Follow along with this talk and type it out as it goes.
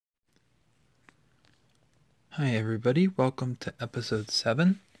Hi, everybody. Welcome to episode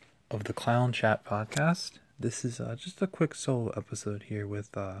 7 of the Clown Chat podcast. This is just a quick solo episode here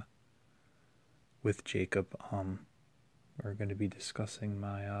with Jacob. We're going to be discussing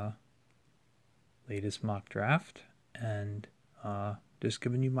my latest mock draft and just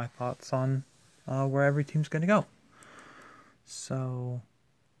giving you my thoughts on where every team's going to go. So,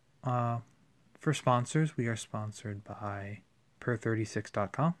 for sponsors, we are sponsored by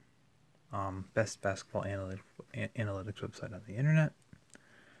per36.com. Best basketball analytics website on the internet,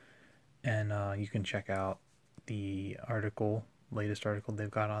 and you can check out the latest article they've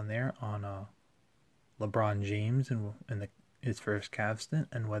got on there on LeBron James and his first Cavs stint,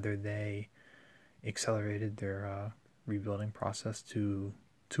 and whether they accelerated their rebuilding process too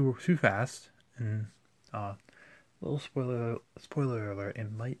fast. And little spoiler alert: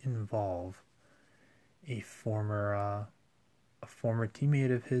 it might involve a former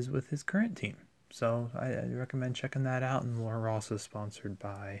teammate of his with his current team. So I recommend checking that out. And we're also sponsored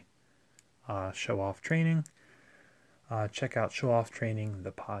by Show Off Training. Check out Show Off Training,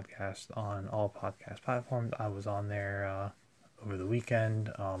 the podcast, on all podcast platforms. I was on there over the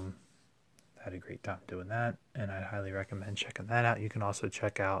weekend. Had a great time doing that, and I'd highly recommend checking that out. You can also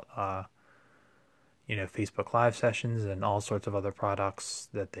check out Facebook Live sessions and all sorts of other products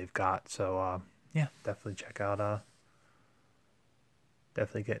that they've got. So definitely check out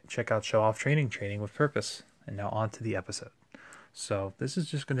check out Show Off Training with Purpose. And now on to the episode. So this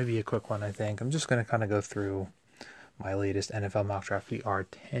is just going to be a quick one, I think. I'm just going to kind of go through my latest NFL mock draft. We are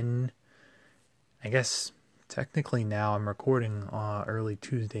 10, I guess technically now I'm recording early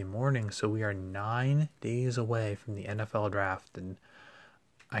Tuesday morning, so we are 9 days away from the NFL draft, and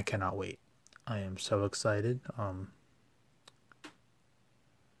I cannot wait. I am so excited.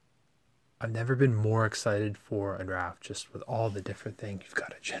 I've never been more excited for a draft, just with all the different things. You've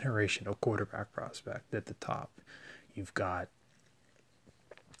got a generational quarterback prospect at the top. You've got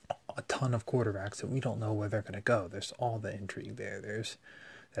a ton of quarterbacks that we don't know where they're going to go. There's all the intrigue there.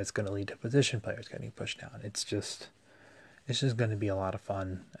 That's going to lead to position players getting pushed down. It's just going to be a lot of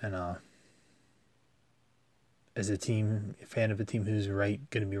fun. And as a fan of a team who's going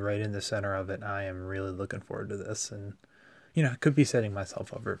to be right in the center of it, I am really looking forward to this. And I could be setting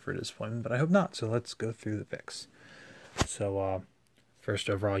myself up for disappointment, but I hope not. So let's go through the picks. So first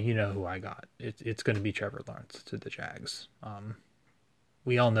overall, you know who I got. It's going to be Trevor Lawrence to the Jags.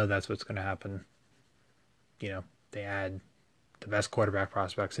 We all know that's what's going to happen. They add the best quarterback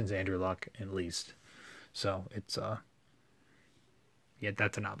prospect since Andrew Luck, at least. So it's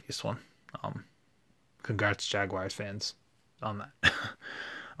that's an obvious one. Congrats, Jaguars fans, on that.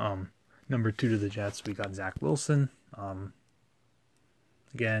 Number 2 to the Jets, we got Zach Wilson.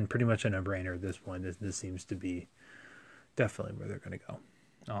 Again, pretty much a no-brainer at this point. This seems to be definitely where they're going to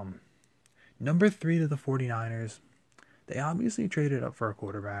go. Number 3 to the 49ers. They obviously traded up for a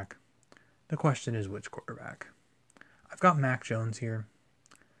quarterback. The question is, which quarterback? I've got Mac Jones here.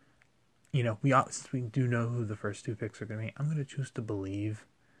 Since we do know who the first 2 picks are going to be, I'm going to choose to believe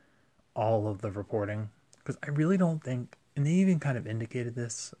all of the reporting, because I really don't think, and they even kind of indicated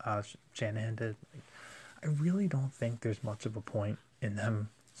this, Shanahan did, I really don't think there's much of a point in them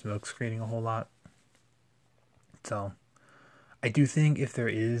smoke screening a whole lot. So I do think if there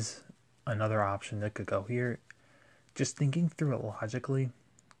is another option that could go here, just thinking through it logically,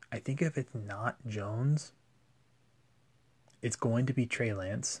 I think if it's not Jones, it's going to be Trey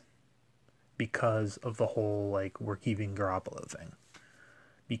Lance, because of the whole we're keeping Garoppolo thing.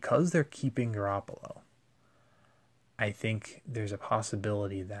 Because they're keeping Garoppolo, I think there's a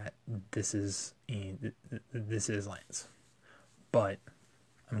possibility that this is Lance. But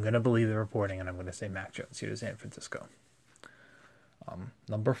I'm going to believe the reporting, and I'm going to say Mac Jones here to San Francisco.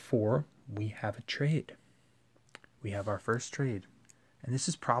 Number 4, we have a trade. We have our first trade. And this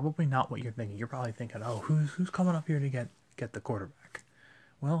is probably not what you're thinking. You're probably thinking, oh, who's coming up here to get the quarterback?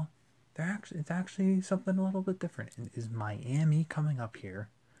 Well, it's actually something a little bit different. It is Miami coming up here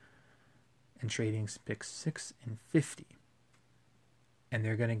and trading picks 6 and 50. And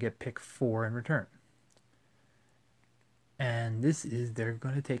they're going to get pick 4 in return. And they're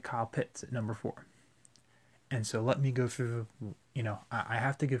going to take Kyle Pitts at number 4. And so let me go through, I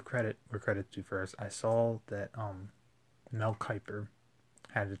have to give credit where credit's due first. I saw that Mel Kiper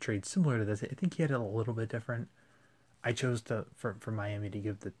had a trade similar to this. I think he had it a little bit different. I chose for Miami to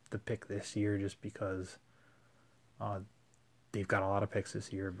give the pick this year just because they've got a lot of picks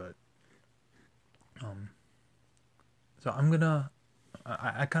this year. But so I'm gonna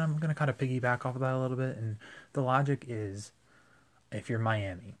piggyback off of that a little bit. And the logic is, if you're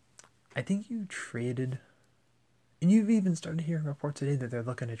Miami, I think you traded, and you've even started hearing reports today that they're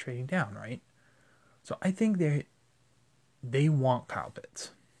looking at trading down, right? So I think they want Kyle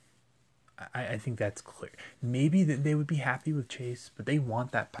Pitts. I think that's clear. Maybe that they would be happy with Chase, but they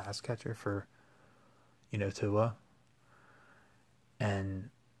want that pass catcher for, Tua. And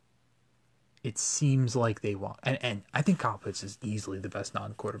it seems like they want, and I think Kyle Pitts is easily the best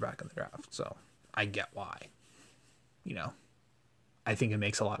non-quarterback in the draft. So I get why. I think it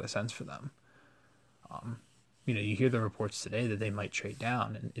makes a lot of sense for them. You hear the reports today that they might trade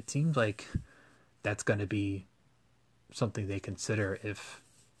down, and it seems like that's going to be something they consider if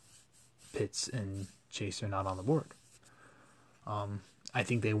Pitts and Chase are not on the board. I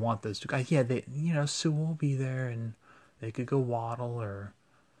think they want those two guys. Yeah, Sue will be there, and they could go Waddle or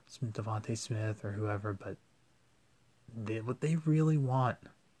Devontae Smith or whoever, but what they really want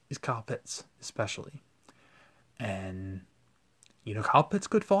is Kyle Pitts, especially. And, Kyle Pitts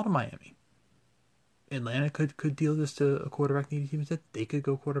could fall to Miami. Atlanta could deal this to a quarterback needy team instead. They could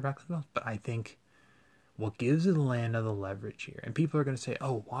go quarterback themselves. But I think what gives Atlanta the leverage here, and people are going to say,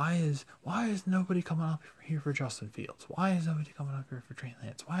 oh, why is nobody coming up here for Justin Fields? Why is nobody coming up here for Trey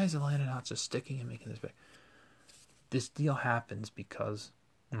Lance? Why is Atlanta not just sticking and making this big? This deal happens because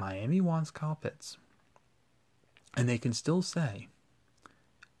Miami wants Kyle Pitts. And they can still say,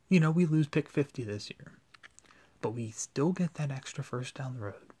 we lose pick 50 this year, but we still get that extra first down the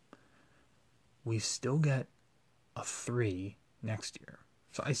road. We still get a 3 next year.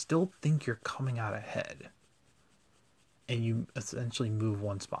 So I still think you're coming out ahead. And you essentially move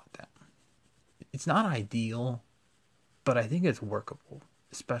one spot down. It's not ideal, but I think it's workable,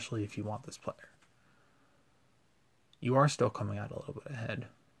 especially if you want this player. You are still coming out a little bit ahead.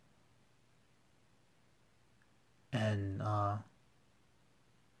 And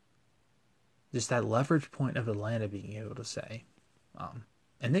just that leverage point of Atlanta being able to say,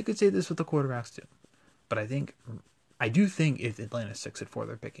 and they could say this with the quarterbacks too, but I do think if Atlanta 6-4,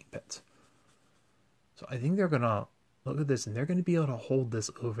 they're picking Pitts. So I think they're gonna look at this and they're gonna be able to hold this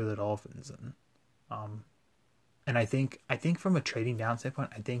over the Dolphins, and I think from a trading down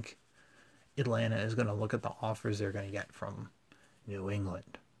standpoint, I think Atlanta is gonna look at the offers they're gonna get from New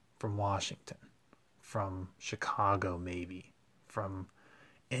England, from Washington, from Chicago, maybe from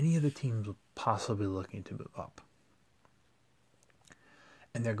any of the teams possibly looking to move up.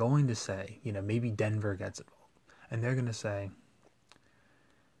 And they're going to say, maybe Denver gets involved. And they're going to say,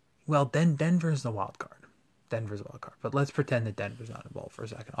 well, then Denver's the wild card. Denver's a wild card. But let's pretend that Denver's not involved for a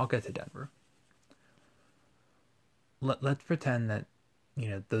second. I'll get to Denver. Let's pretend that,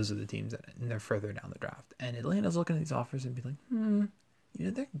 those are the teams and they're further down the draft. And Atlanta's looking at these offers and be like,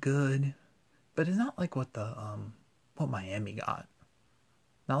 they're good. But it's not like what what Miami got.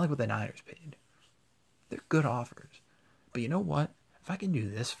 Not like what the Niners paid. They're good offers. But you know what? If I can do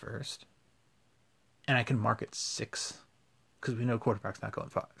this first, and I can market 6, because we know quarterback's not going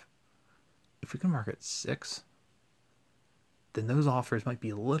 5. If we can market 6, then those offers might be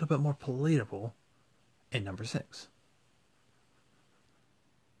a little bit more palatable in number 6.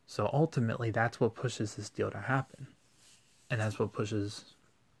 So ultimately, that's what pushes this deal to happen. And that's what pushes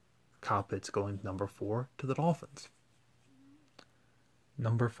Kyle Pitts going number 4 to the Dolphins.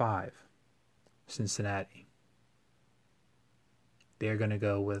 Number 5, Cincinnati. They're going to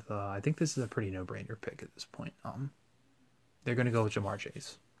go with, I think this is a pretty no-brainer pick at this point. They're going to go with Ja'Marr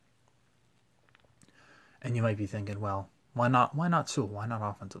Chase. And you might be thinking, well, why not Sewell? Why not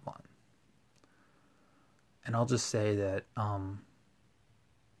offensive line? And I'll just say that I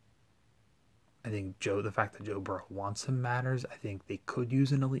think the fact that Joe Burrow wants him matters. I think they could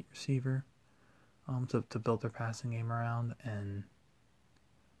use an elite receiver to build their passing game around. And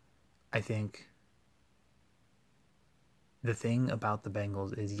I think the thing about the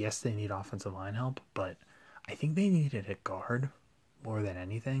Bengals is, yes, they need offensive line help, but I think they need it at guard more than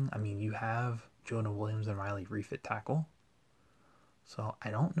anything. I mean, you have Jonah Williams and Riley Reiff at tackle. So I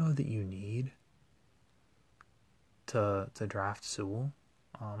don't know that you need to draft Sewell.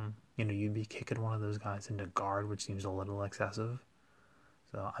 You'd be kicking one of those guys into guard, which seems a little excessive.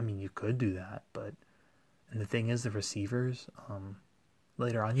 So, I mean, you could do that, and the thing is, the receivers,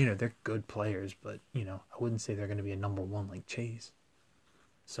 later on, they're good players, but, I wouldn't say they're going to be a number 1 like Chase.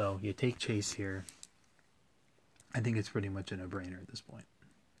 So, you take Chase here. I think it's pretty much a no-brainer at this point.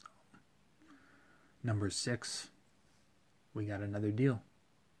 Number 6, we got another deal.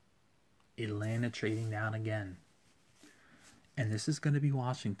 Atlanta trading down again. And this is going to be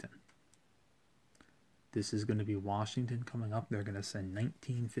Washington. This is going to be Washington coming up. They're going to send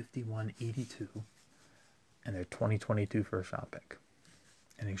 1951-82 and their 2022 first round pick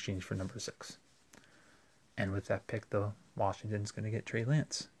in exchange for number 6. And with that pick, though, Washington's going to get Trey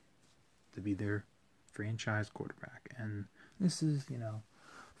Lance to be their franchise quarterback. And this is,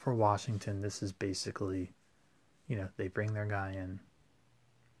 for Washington, this is basically, they bring their guy in.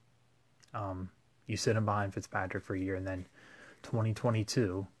 You sit him behind Fitzpatrick for a year, and then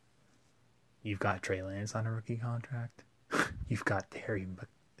 2022, you've got Trey Lance on a rookie contract. You've got Terry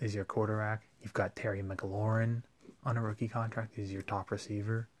is your quarterback. You've got Terry McLaurin on a rookie contract. He's your top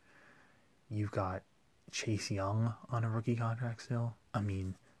receiver. You've got Chase Young on a rookie contract still. I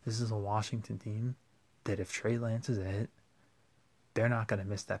mean, this is a Washington team that if Trey Lance is a hit, they're not going to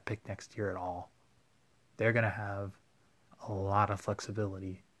miss that pick next year at all. They're going to have a lot of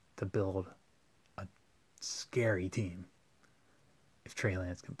flexibility to build a scary team if Trey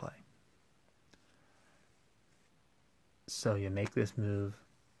Lance can play. So you make this move,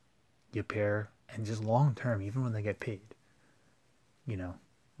 you pair, and just long term, even when they get paid,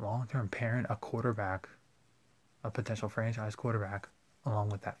 long term pairing a quarterback, a potential franchise quarterback, along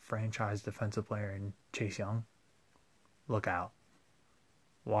with that franchise defensive player in Chase Young, look out.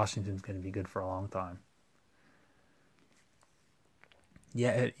 Washington's going to be good for a long time.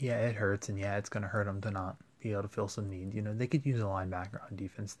 It hurts, and it's going to hurt them to not be able to fill some need. They could use a linebacker on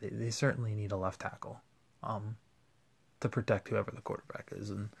defense. They certainly need a left tackle to protect whoever the quarterback is,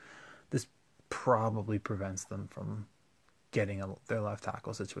 and this probably prevents them from getting their left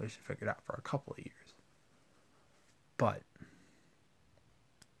tackle situation figured out for a couple of years. But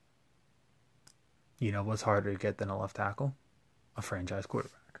what's harder to get than a left tackle? A franchise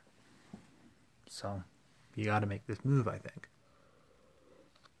quarterback. So you got to make this move, I think.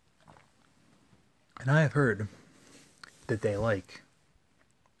 And I have heard that they like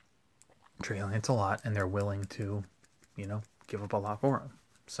Trey Lance a lot, and they're willing to, give up a lot for him.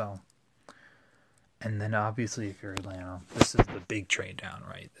 So, and then obviously if you're Atlanta, this is the big trade down,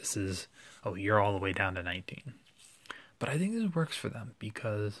 right? This is, you're all the way down to 19. But I think this works for them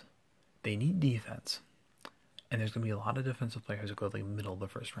because they need defense. And there's going to be a lot of defensive players who go like middle of the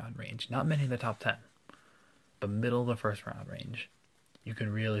first round range. Not many in the top 10, but middle of the first round range. You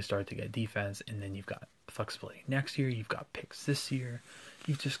can really start to get defense, and then you've got flexibility next year. You've got picks this year.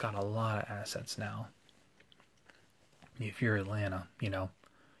 You've just got a lot of assets now. If you're Atlanta,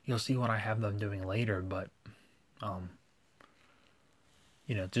 you'll see what I have them doing later, but,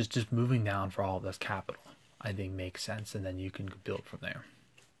 just moving down for all of this capital, I think makes sense, and then you can build from there.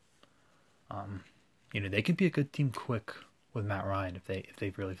 They could be a good team quick with Matt Ryan if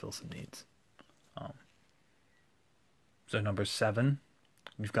they really fill some needs. So number 7,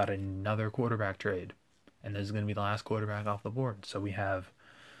 we've got another quarterback trade, and this is going to be the last quarterback off the board. So we have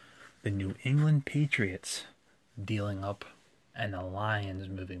the New England Patriots dealing up and the Lions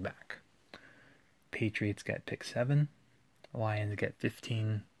moving back. Patriots get pick 7, Lions get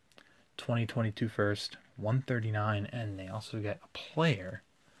 15, 2022 first, 139, and they also get a player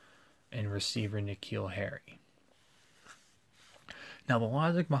in receiver N'Keal Harry. Now the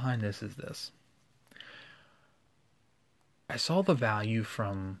logic behind this is this. I saw the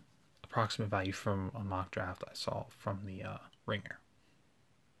approximate value from a mock draft I saw from the Ringer.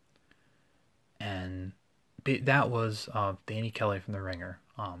 And that was Danny Kelly from the Ringer.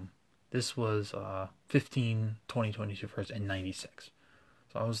 This was 15, 2022 first, and 96.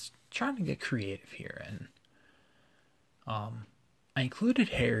 So I was trying to get creative here, and I included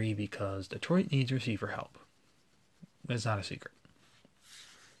Harry because Detroit needs receiver help. It's not a secret.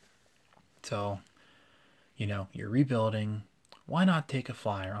 So, you're rebuilding. Why not take a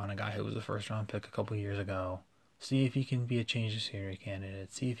flyer on a guy who was a first-round pick a couple years ago? See if he can be a change of scenery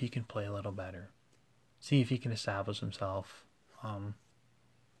candidate. See if he can play a little better. See if he can establish himself.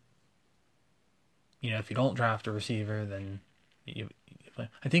 If you don't draft a receiver, then you play.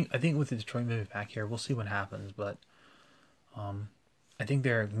 I think with the Detroit moving back here, we'll see what happens. But I think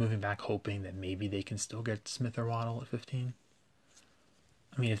they're moving back hoping that maybe they can still get Smith or Waddle at 15.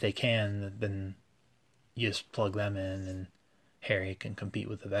 I mean, if they can, then you just plug them in and Harry can compete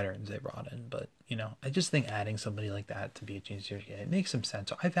with the veterans they brought in. But, I just think adding somebody like that to be a change series, it makes some sense.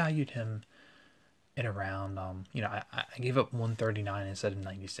 So I valued him at around, I gave up 139 instead of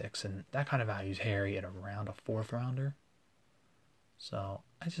 96, and that kind of values Harry at around a 4th rounder. So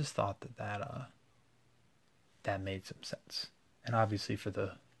I just thought that made some sense. And obviously for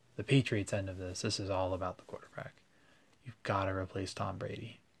the Patriots end of this is all about the quarterback. You've got to replace Tom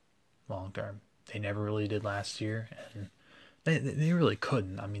Brady long term. They never really did last year, and they really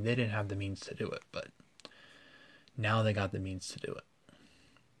couldn't. I mean, they didn't have the means to do it, but now they got the means to do it.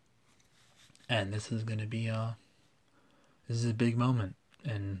 And this is going to be a big moment.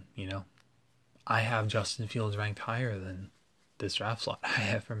 And, I have Justin Fields ranked higher than this draft slot. I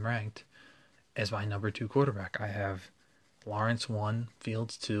have him ranked as my number 2 quarterback. I have Lawrence 1,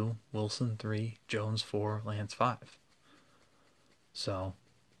 Fields 2, Wilson 3, Jones 4, Lance 5. So,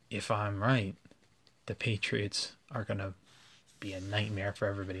 if I'm right, the Patriots are going to be a nightmare for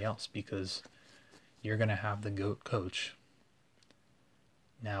everybody else, because you're going to have the GOAT coach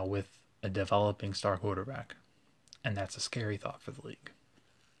now with a developing star quarterback. And that's a scary thought for the league.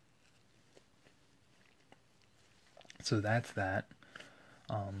 So that's that.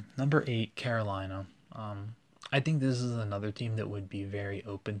 Number 8, Carolina. I think this is another team that would be very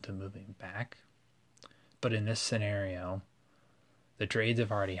open to moving back. But in this scenario, the trades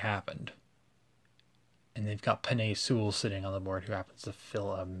have already happened. And they've got Penei Sewell sitting on the board, who happens to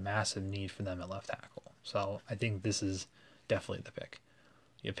fill a massive need for them at left tackle. So I think this is definitely the pick.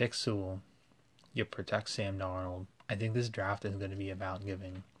 You pick Sewell. You protect Sam Darnold. I think this draft is going to be about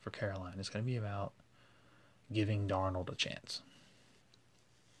giving, for Carolina, it's going to be about giving Darnold a chance.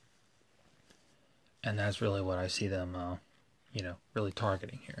 And that's really what I see them, really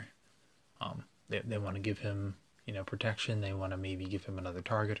targeting here. They want to give him, protection. They want to maybe give him another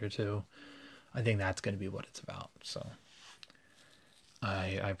target or two. I think that's going to be what it's about. So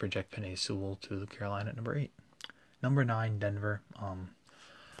I project Penei Sewell to Carolina at number 8. Number 9, Denver.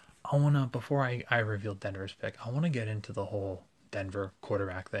 I want to, before I reveal Denver's pick, I want to get into the whole Denver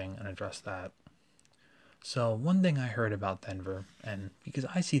quarterback thing and address that. So one thing I heard about Denver, and because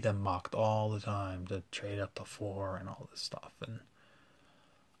I see them mocked all the time to trade up to 4 and all this stuff, and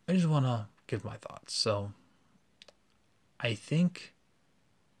I just want to give my thoughts. So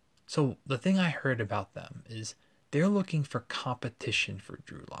the thing I heard about them is they're looking for competition for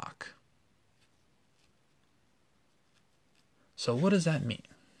Drew Lock. So what does that mean?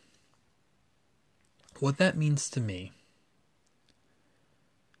 What that means to me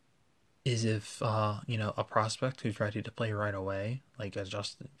is if, a prospect who's ready to play right away, like a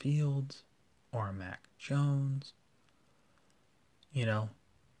Justin Fields or a Mac Jones,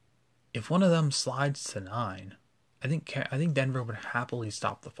 if one of them slides to 9, I think Denver would happily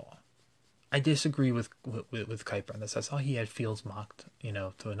stop the fall. I disagree with Kuiper on this. I saw he had Fields mocked,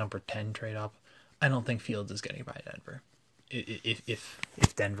 to a number 10 trade up. I don't think Fields is getting by Denver. If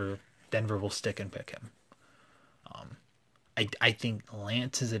Denver will stick and pick him. I think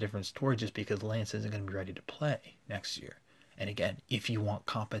Lance is a different story, just because Lance isn't going to be ready to play next year. And again, if you want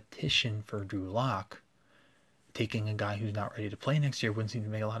competition for Drew Lock, taking a guy who's not ready to play next year wouldn't seem to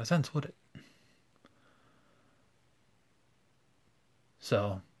make a lot of sense, would it?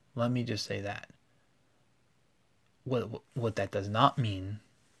 So let me just say that. What that does not mean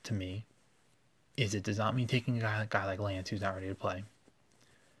to me is it does not mean taking a guy like Lance who's not ready to play.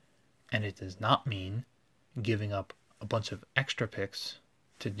 And it does not mean giving up a bunch of extra picks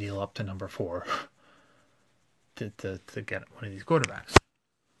to deal up to number 4 to get one of these quarterbacks.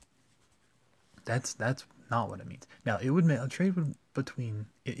 That's not what it means. Now, it would make a trade between,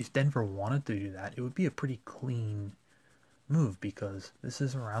 if Denver wanted to do that, it would be a pretty clean move, because this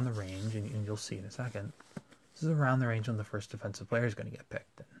is around the range, and you'll see in a second, this is around the range when the first defensive player is going to get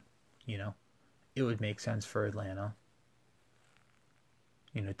picked. And, it would make sense for Atlanta,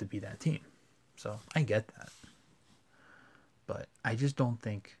 to be that team. So I get that. But I just don't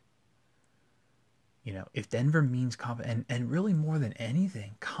think, if Denver means and really more than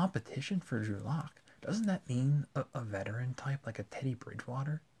anything, competition for Drew Lock, doesn't that mean a veteran type like a Teddy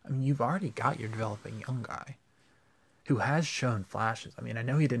Bridgewater? I mean, you've already got your developing young guy who has shown flashes. I mean, I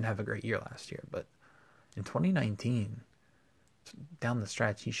know he didn't have a great year last year, but in 2019, down the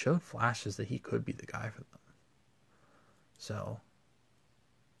stretch, he showed flashes that he could be the guy for them. So,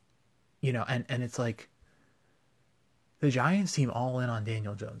 and it's like, the Giants seem all in on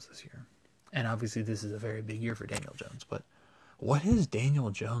Daniel Jones this year. And obviously this is a very big year for Daniel Jones. But what has Daniel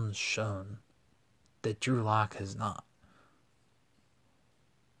Jones shown that Drew Lock has not?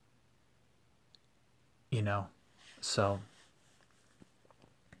 So.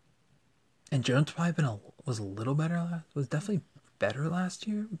 And Jones probably was a little better was definitely better last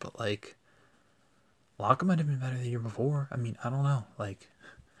year. But, Lock might have been better the year before. I mean, I don't know.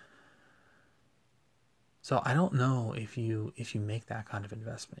 So I don't know if you make that kind of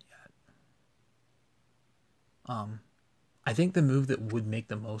investment yet. I think the move that would make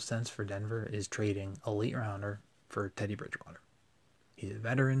the most sense for Denver is trading a late rounder for Teddy Bridgewater. He's a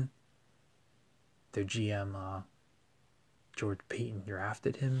veteran. Their GM, George Payton,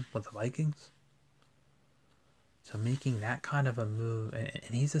 drafted him with the Vikings. So making that kind of a move, and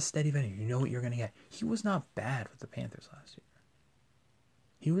he's a steady veteran. You know what you're going to get. He was not bad with the Panthers last year.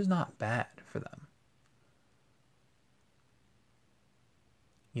 He was not bad for them.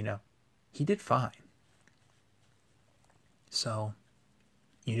 He did fine. So,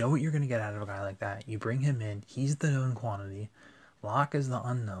 you know what you're going to get out of a guy like that. You bring him in. He's the known quantity. Lock is the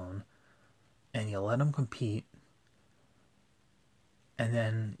unknown. And you let him compete. And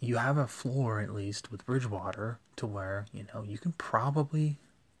then you have a floor, at least, with Bridgewater to where, you can probably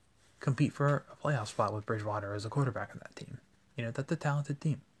compete for a playoff spot with Bridgewater as a quarterback on that team. That's a talented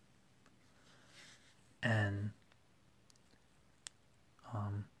team. And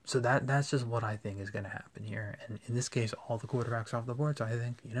so that's just what I think is going to happen here. And in this case, all the quarterbacks off the board. So I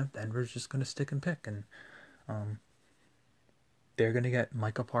think, Denver's just going to stick and pick. And they're going to get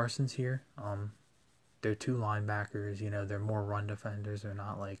Micah Parsons here. They're two linebackers. They're more run defenders. They're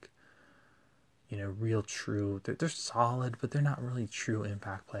not like, real true. They're solid, but they're not really true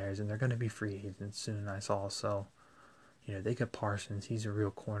impact players. And they're going to be free agents soon, I saw. So, they get Parsons. He's a real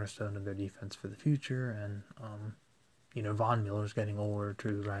cornerstone of their defense for the future. And, Von Miller's getting older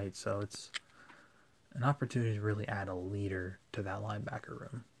too, right? So it's an opportunity to really add a leader to that linebacker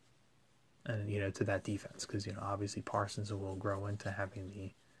room. And, to that defense. Because, obviously Parsons will grow into having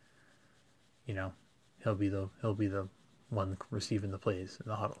the, he'll be the one receiving the plays in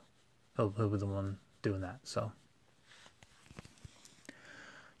the huddle. He'll be the one doing that. So,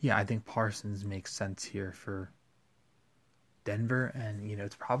 yeah, I think Parsons makes sense here for Denver. And,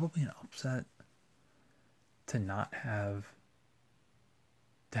 it's probably an upset to not have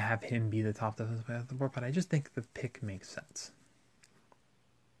him be the top defensive player on the board, but I just think the pick makes sense.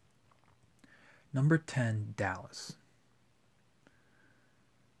 Number 10, Dallas.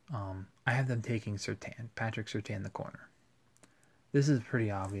 I have them taking Surtain, Patrick Surtain, the corner. This is pretty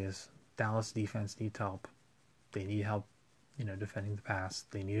obvious. Dallas defense needs help. They need help, defending the pass.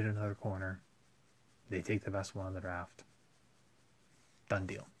 They needed another corner. They take the best one in the draft. Done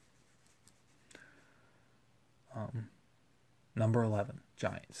deal. Number 11,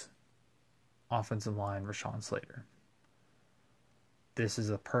 Giants. Offensive line, Rashawn Slater. This is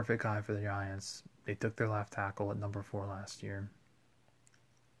a perfect guy for the Giants. They took their left tackle at number 4 last year.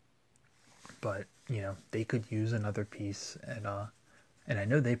 But, they could use another piece. And I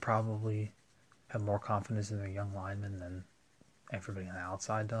know they probably have more confidence in their young linemen than everybody on the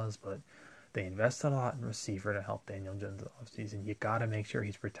outside does. But they invested a lot in receiver to help Daniel Jones in the offseason. You got to make sure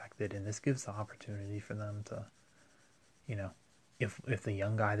he's protected. And this gives the opportunity for them to, if the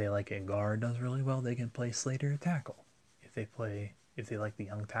young guy they like at guard does really well, they can play Slater at tackle. If they like the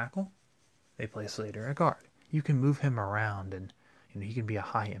young tackle, they play Slater at guard. You can move him around, and he can be a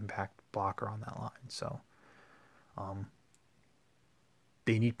high impact blocker on that line. So,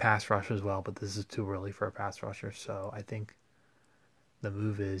 they need pass rush as well, but this is too early for a pass rusher. So I think the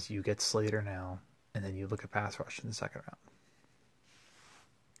move is you get Slater now, and then you look at pass rush in the second round.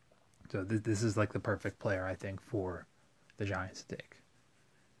 So this is like the perfect player, I think, for the Giants to take.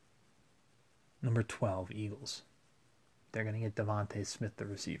 Number 12, Eagles. They're going to get Devontae Smith, the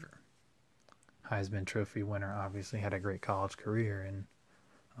receiver. Heisman Trophy winner, obviously had a great college career. And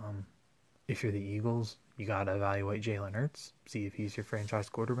if you're the Eagles, you got to evaluate Jalen Hurts, see if he's your franchise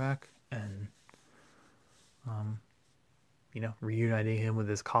quarterback. And, reuniting him with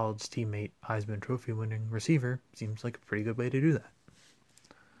his college teammate, Heisman Trophy winning receiver, seems like a pretty good way to do that.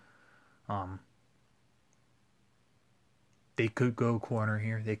 They could go corner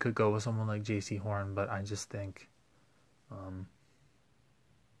here. They could go with someone like J.C. Horn, but I just think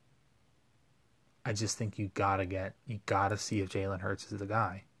you gotta see if Jalen Hurts is the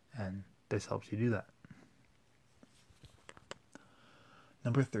guy, and this helps you do that.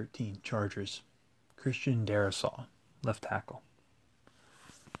 Number 13, Chargers. Christian Darrisaw, left tackle.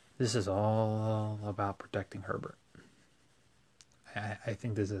 This is all about protecting Herbert. I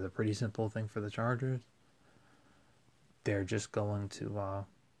think this is a pretty simple thing for the Chargers. They're just going to,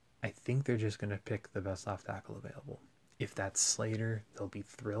 I think they're just going to pick the best left tackle available. If that's Slater, they'll be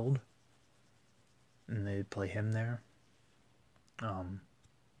thrilled, and they'd play him there.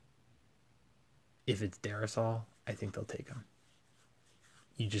 If it's Darrisaw, I think they'll take him.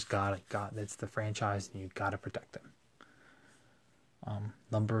 You just got it's the franchise, and you got to protect him.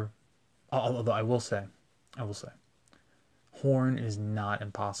 Although I will say, Horn is not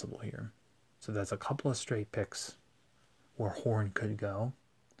impossible here. So that's a couple of straight picks where Horn could go,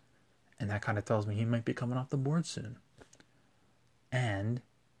 and that kind of tells me he might be coming off the board soon. And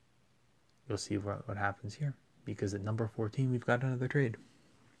you'll see what happens here, because at number 14 we've got another trade,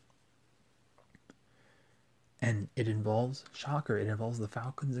 and it involves the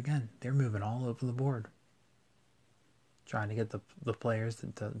Falcons again. They're moving all over the board, trying to get the players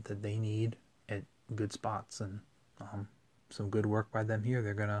that they need at good spots, and some good work by them here.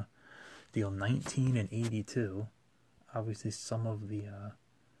 They're gonna deal 19 and 82. Obviously, some of the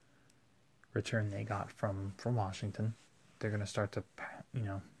return they got from Washington, they're going to start to,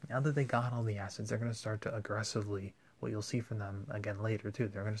 now that they got all the assets, they're going to start to aggressively, what you'll see from them again later too,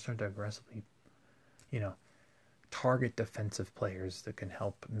 they're going to start to aggressively, target defensive players that can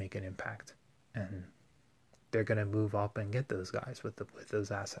help make an impact, and they're going to move up and get those guys with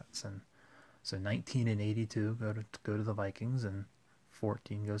those assets. And so 19 and 82 go to the Vikings, and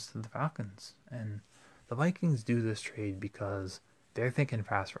 14 goes to the Falcons. And the Vikings do this trade because they're thinking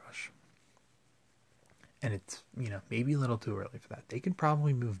pass rush. And it's, maybe a little too early for that. They could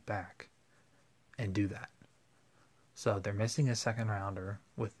probably move back and do that. So they're missing a second rounder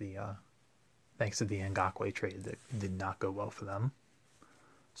with the thanks to the Ngakoue trade that did not go well for them.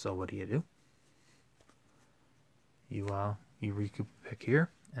 So what do? You recoup a pick here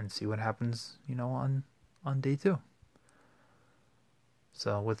and see what happens, on day 2.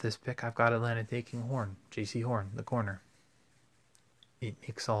 So with this pick, I've got Atlanta taking Horn, J.C. Horn, the corner. It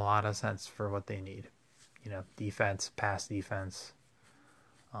makes a lot of sense for what they need. Defense, pass defense.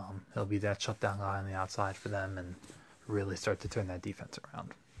 He'll be that shutdown guy on the outside for them and really start to turn that defense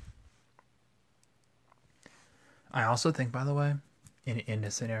around. I also think, by the way, in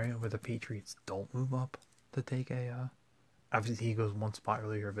a scenario where the Patriots don't move up to take obviously he goes one spot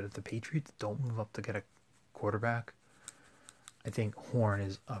earlier, but if the Patriots don't move up to get a quarterback, I think Horn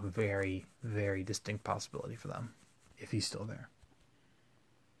is a very, very distinct possibility for them if he's still there.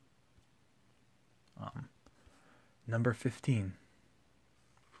 Number 15,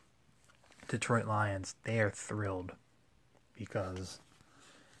 Detroit Lions. They are thrilled because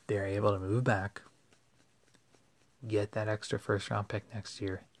they're able to move back, get that extra first-round pick next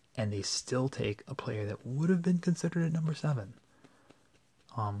year, and they still take a player that would have been considered at number 7.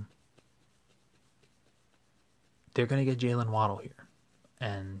 They're going to get Jalen Waddle here.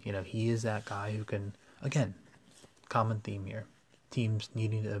 And, he is that guy who can, again, common theme here, teams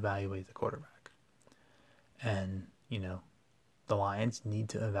needing to evaluate the quarterback. And, the Lions need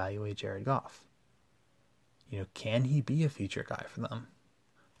to evaluate Jared Goff. Can he be a future guy for them?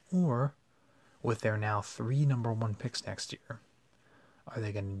 Or, with their now 3 number 1 picks next year, are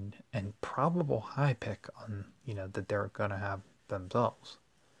they going to, and probable high pick on, that they're going to have themselves,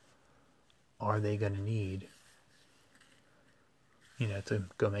 are they going to need, to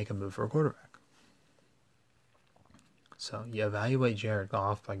go make a move for a quarterback? So you evaluate Jared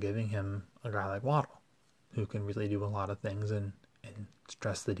Goff by giving him a guy like Waddle, who can really do a lot of things and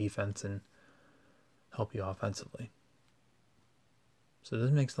stress the defense and help you offensively. So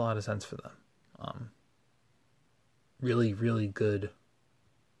this makes a lot of sense for them. Really, really good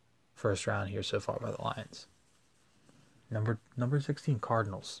first round here so far by the Lions. Number 16,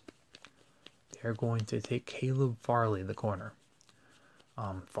 Cardinals. They're going to take Caleb Farley, the corner.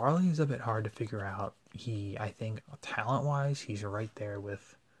 Farley is a bit hard to figure out. I think talent-wise, he's right there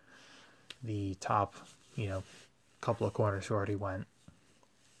with the top, couple of corners who already went.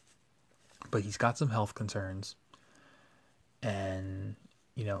 But he's got some health concerns. And,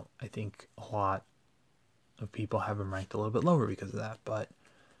 I think a lot of people have him ranked a little bit lower because of that. But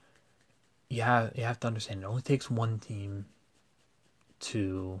you have to understand, it only takes one team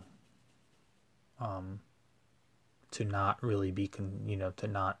to not really be, to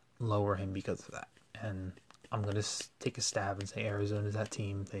not lower him because of that. And I'm going to take a stab and say Arizona's that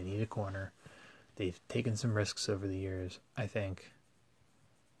team. They need a corner. They've taken some risks over the years, I think.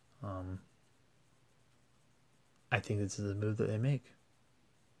 I think this is a move that they make.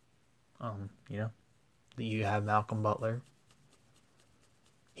 You have Malcolm Butler.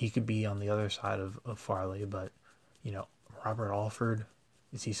 He could be on the other side of Farley, but, Robert Alford,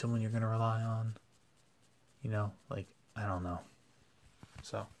 is he someone you're going to rely on? I don't know.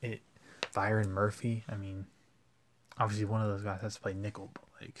 So, Byron Murphy, obviously one of those guys has to play nickel,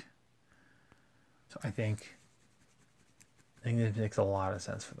 but, so I think it makes a lot of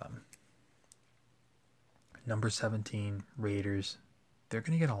sense for them. Number 17, Raiders. They're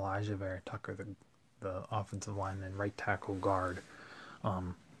going to get Elijah Vera Tucker, the offensive lineman, right tackle guard.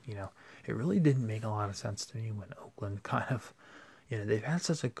 It really didn't make a lot of sense to me when Oakland kind of, they've had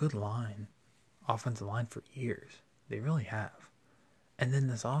such a good offensive line for years. They really have. And then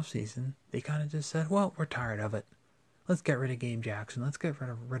this offseason, they kind of just said, well, we're tired of it. Let's get rid of Gabe Jackson. Let's get rid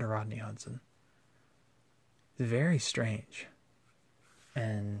of Rodney Hudson. It's very strange.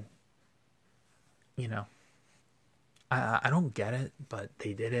 And, I don't get it, but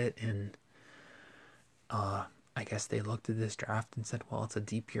they did it, and I guess they looked at this draft and said, well, it's a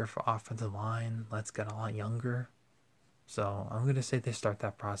deep year for offensive line. Let's get a lot younger. So I'm going to say they start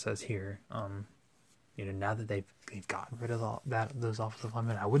that process here. Now that they've gotten rid of those offensive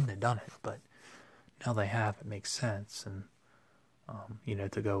linemen, I wouldn't have done it, but now they have, it makes sense. And,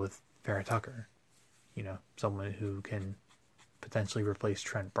 to go with Vera Tucker, someone who can potentially replace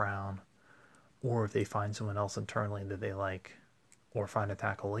Trent Brown, or if they find someone else internally that they like, or find a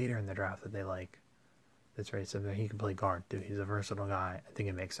tackle later in the draft that they like, that's right. So he can play guard too. He's a versatile guy. I think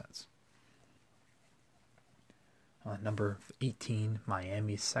it makes sense. Number 18,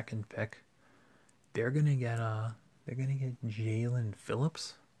 Miami's second pick. They're gonna get Jalen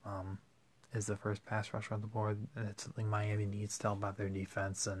Phillips. Is the first pass rusher on the board, and it's something Miami needs to help out their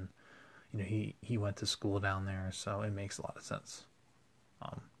defense. And he went to school down there, so it makes a lot of sense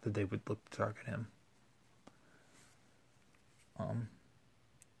that they would look to target him.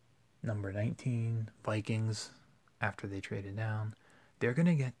 Number 19, Vikings. After they traded down, they're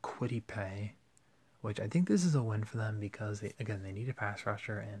gonna get Kwity Paye, which I think this is a win for them because they need a pass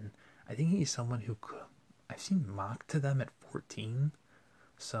rusher, and I think he's someone who I've seen mocked to them at 14.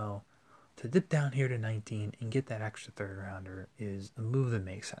 So to dip down here to 19 and get that extra third rounder is a move that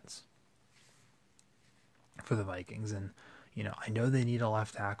makes sense for the Vikings. And I know they need a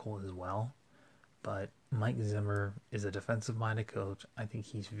left tackle as well, but Mike Zimmer is a defensive-minded coach. I think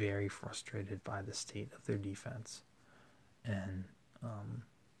he's very frustrated by the state of their defense, and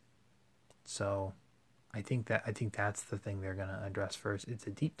so I think that's the thing they're gonna address first. It's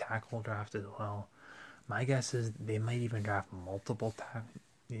a deep tackle draft as well. My guess is they might even draft multiple tackles.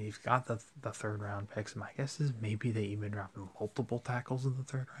 You've got the third round picks. My guess is maybe they even draft multiple tackles in the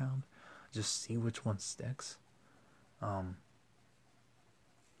third round. Just see which one sticks. I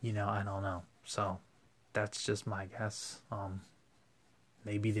don't know. So that's just my guess.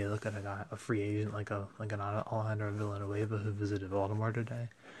 Maybe they look at a free agent like an Alejandro Villanueva who visited Baltimore today.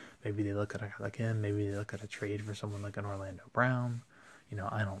 Maybe they look at a guy like him. Maybe they look at a trade for someone like an Orlando Brown.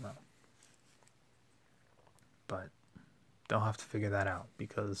 I don't know. But they'll have to figure that out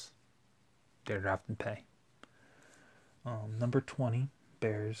because they're drafting Paye. Number 20,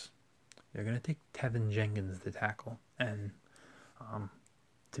 Bears. They're going to take Tevin Jenkins, the tackle. And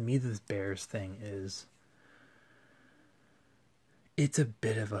to me, this Bears thing is, it's a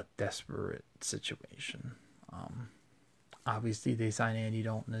bit of a desperate situation. Obviously, they signed Andy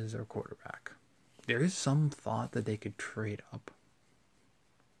Dalton as their quarterback. There is some thought that they could trade up.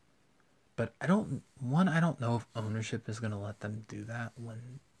 But I don't know if ownership is going to let them do that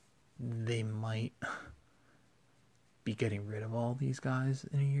when they might be getting rid of all these guys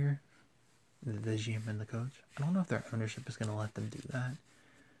in a year. The GM and the coach. I don't know if their ownership is going to let them do that.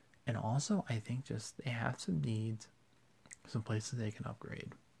 And also, I think just they have some needs, some places they can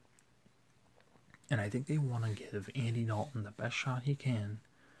upgrade. And I think they want to give Andy Dalton the best shot he can.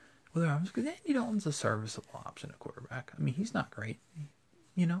 Because Andy Dalton's a serviceable option at quarterback. I mean, he's not great.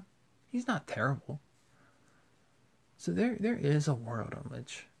 He's not terrible. So there is a world in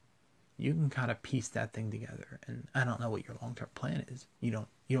which you can kind of piece that thing together. And I don't know what your long-term plan is. You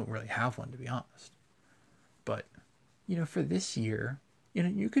don't really have one, to be honest. But, for this year,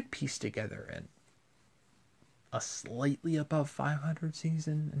 you could piece together a slightly above 500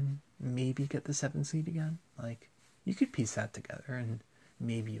 season and maybe get the 7th seed again. Like, you could piece that together and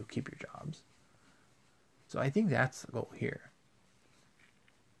maybe you'll keep your jobs. So I think that's the goal here.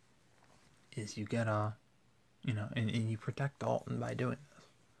 Is you get and you protect Dalton by doing this.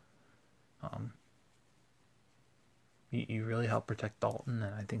 You really help protect Dalton,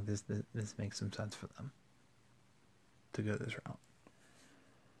 and I think this makes some sense for them to go this route.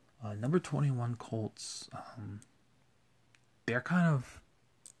 Number 21, Colts. They're kind of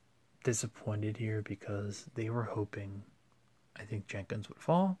disappointed here because they were hoping, I think, Jenkins would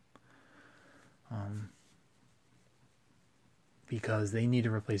fall. Because they need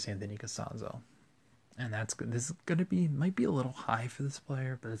to replace Anthony Castonzo. And this is going to might be a little high for this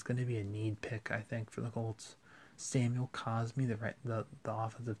player, but it's going to be a need pick, I think, for the Colts. Samuel Cosmi, the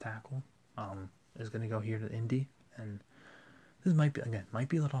offensive tackle, is going to go here to Indy. And this might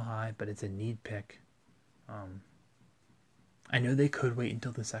be a little high, but it's a need pick. I know they could wait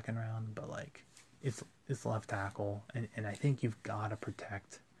until the second round, but it's left tackle, and I think you've got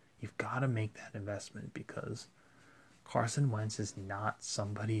to make that investment because Carson Wentz is not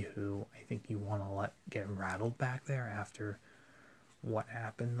somebody who I think you want to let get rattled back there after what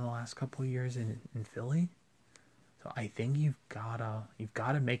happened the last couple of years in Philly. So I think you've got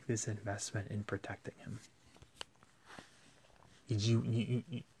to make this investment in protecting him. You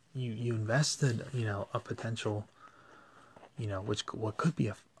invested, a potential, what could be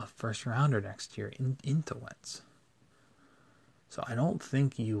a first rounder next year into Wentz. So I don't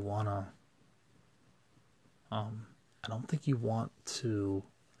think you want to,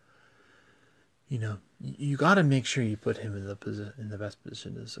 you got to make sure you put him in the best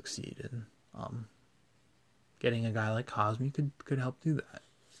position to succeed. And getting a guy like Cosmi could help do that.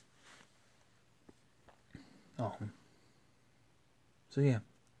 So yeah,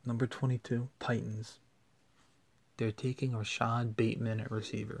 number 22, Titans. They're taking Rashad Bateman at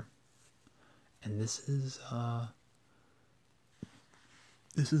receiver. And this is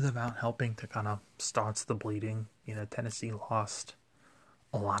about helping to kind of starts the bleeding. You know, Tennessee lost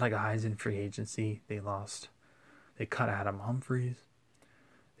a lot of guys in free agency. They cut Adam Humphries.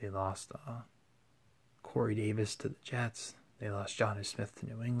 They lost Corey Davis to the Jets. They lost Johnny Smith to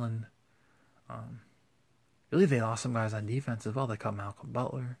New England. Really, they lost some guys on defense as well. They cut Malcolm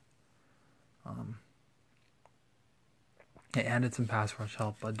Butler. They added some pass rush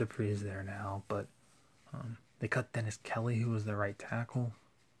help. Bud Dupree is there now, but they cut Dennis Kelly, who was the right tackle.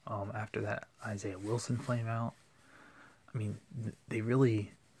 After that Isaiah Wilson flame out. I mean,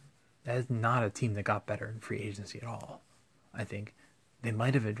 that is not a team that got better in free agency at all. I think they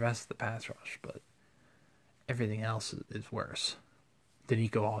might have addressed the pass rush, but everything else is worse.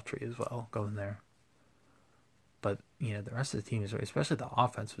 Danico Autry as well going there. But, you know, the rest of the team, especially the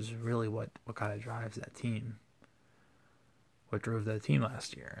offense, was really what kind of drives that team. What drove that team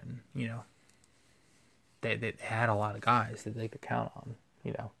last year. And, you know, they had a lot of guys that they could count on,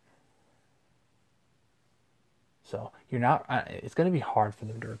 you know. So it's going to be hard for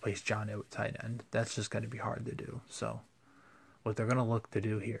them to replace John O at tight end. That's just going to be hard to do. So what they're going to look to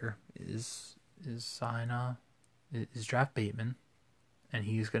do here is draft Bateman, and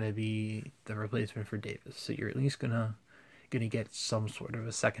he's going to be the replacement for Davis. So you're at least going to get some sort of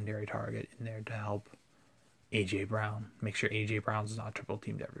a secondary target in there to help A.J. Brown. Make sure A.J. Brown's not triple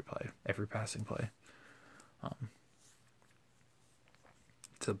teamed every passing play.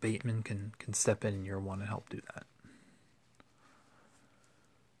 So Bateman can step in year one and help do that.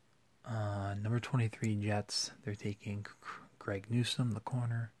 Number 23 Jets. They're taking Greg Newsome, the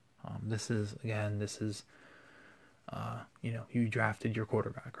corner. This is you know, you drafted your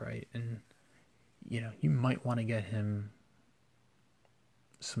quarterback, right? And you know, you might want to get him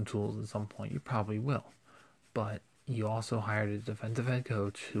some tools at some point. You probably will. But you also hired a defensive head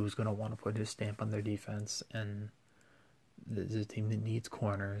coach who's going to want to put his stamp on their defense, and this is a team that needs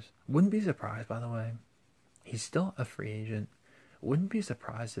corners. Wouldn't be surprised, by the way. He's still a free agent. Wouldn't be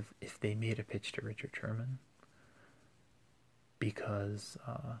surprised if they made a pitch to Richard Sherman, because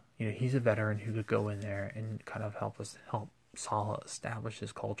you know, he's a veteran who could go in there and kind of help Saleh establish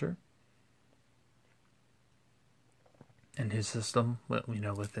his culture and his system, you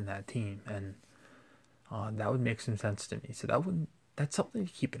know, within that team, and that would make some sense to me. So that's something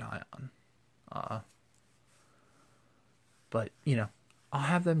to keep an eye on. But you know, I'll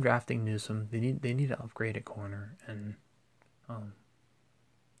have them drafting Newsome. They need to upgrade at corner, and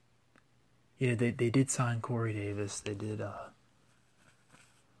you know, they did sign Corey Davis. They did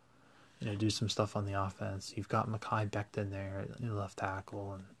you know, do some stuff on the offense. You've got Mekhi Becton there at left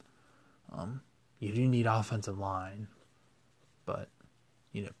tackle, and you do need offensive line, but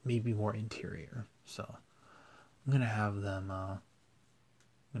you know, maybe more interior. So I'm gonna have them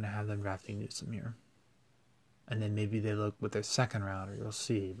drafting Newsome here, and then maybe they look with their second rounder. You'll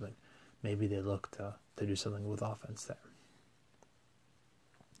see, but maybe they look to do something with offense there.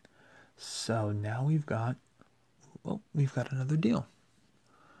 So now we've got another deal.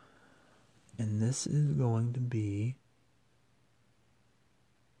 And this is going to be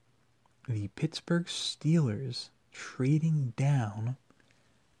the Pittsburgh Steelers trading down,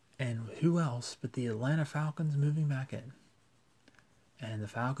 and who else but the Atlanta Falcons moving back in. And the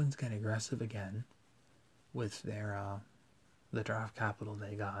Falcons get aggressive again with their the draft capital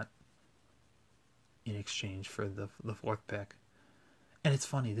they got in exchange for the fourth pick. And it's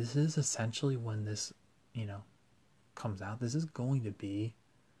funny, this is essentially when this, you know, comes out. This is going to be,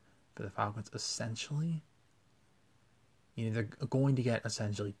 for the Falcons, essentially, you know, they're going to get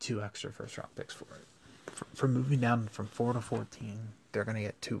essentially 2 extra first round picks for it. For moving down from 4 to 14, they're going to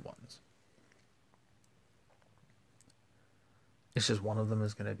get 2 ones. It's just one of them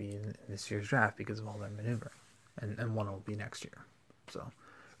is going to be in this year's draft because of all their maneuvering, and one will be next year. So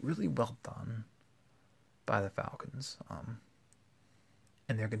really well done by the Falcons.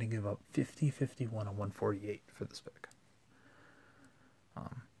 And they're going to give up 50, 51, and 148 for this pick.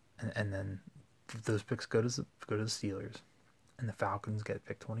 And then those picks go to the Steelers, and the Falcons get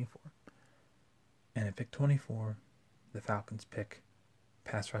pick 24. And at pick 24, the Falcons pick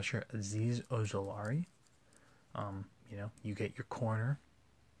pass rusher Azeez Ojulari. You know, you get your corner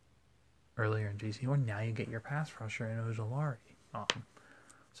earlier in J.C. Horn. Now you get your pass rusher in Ojulari.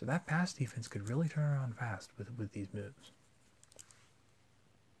 So that pass defense could really turn around fast with these moves.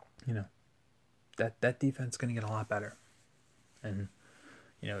 You know, that defense is going to get a lot better. And,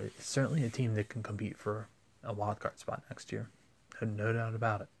 you know, it's certainly a team that can compete for a wild card spot next year. No doubt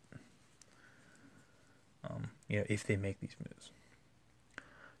about it. You know, if they make these moves.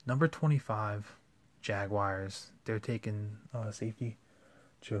 Number 25, Jaguars. They're taking safety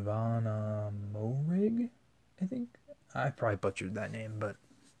Giovanna Morig, I think. I probably butchered that name, but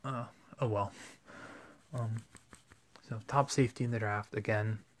oh well. Um, so top safety in the draft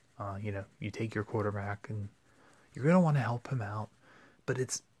again. You take your quarterback, and you're gonna want to help him out, but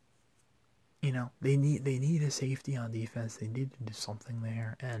it's they need a safety on defense. They need to do something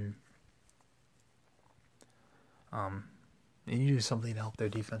there, and they need to do something to help their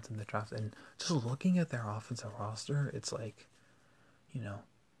defense in the draft. And just looking at their offensive roster, it's like, I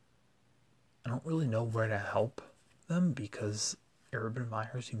don't really know where to help them because Urban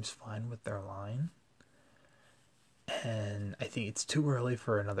Meyer seems fine with their line. And I think it's too early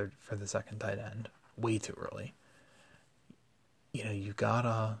for the second tight end. Way too early. You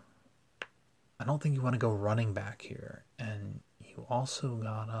gotta. I don't think you want to go running back here, and you also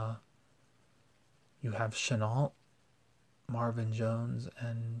gotta. You have Chenault, Marvin Jones,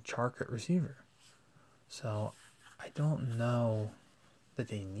 and Chark at receiver. So I don't know that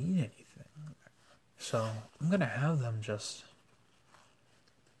they need anything. So I'm gonna have them just,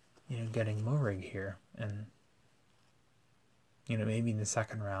 getting Morig here, and maybe in the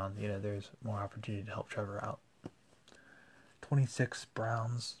second round, there's more opportunity to help Trevor out. 26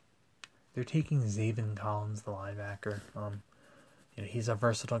 Browns. They're taking Zaven Collins, the linebacker. He's a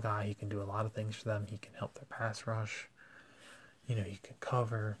versatile guy. He can do a lot of things for them. He can help their pass rush. He can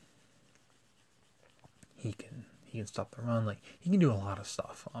cover. He can stop the run. Like, he can do a lot of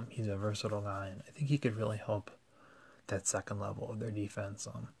stuff. He's a versatile guy, and I think he could really help that second level of their defense.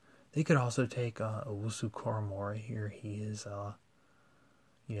 They could also take Owusu Koromori here. He is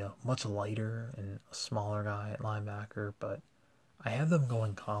much lighter and a smaller guy at linebacker, but I have them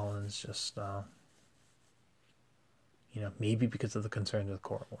going Collins just, maybe because of the concerns with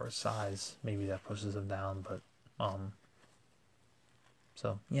Koromori's size, maybe that pushes him down, but,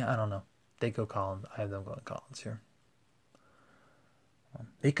 so, yeah, I don't know. They go Collins. I have them going Collins here.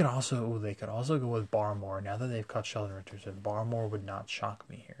 They could also go with Barmore. Now that they've cut Sheldon Richardson, Barmore would not shock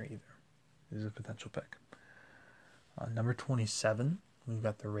me here either. This is a potential pick. Number 27, we've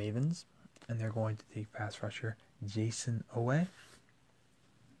got the Ravens, and they're going to take pass rusher Jason Owe.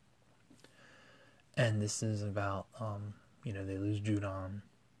 And this is about, they lose Judon,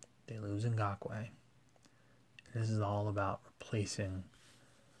 they lose Ngakoue. This is all about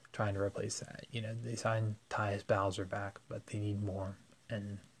trying to replace that. They signed Tyus Bowser back, but they need more.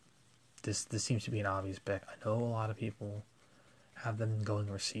 And this seems to be an obvious pick. I know a lot of people have them going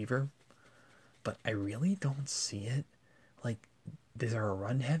receiver, but I really don't see it. Like, they're a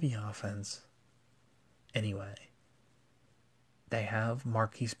run-heavy offense. Anyway, they have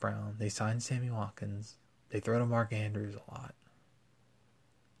Marquise Brown. They signed Sammy Watkins. They throw to Mark Andrews a lot.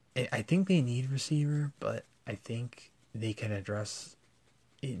 I think they need receiver, but I think they can address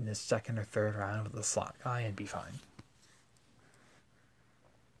it in the second or third round with a slot guy and be fine.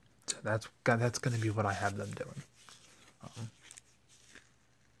 So that's going to be what I have them doing.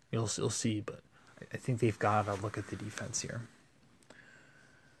 You'll see, but I think they've got to look at the defense here.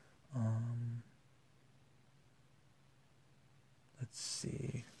 Let's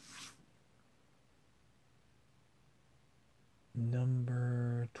see.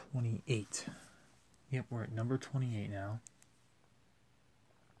 Number 28. Yep, we're at number 28 now.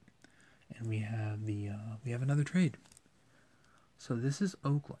 And we have another trade. So this is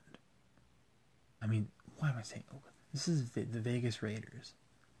Oakland. I mean, why am I saying Oakland? This is the Vegas Raiders.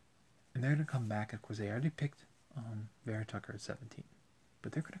 And they're going to come back. Of course, they already picked Vera Tucker at 17.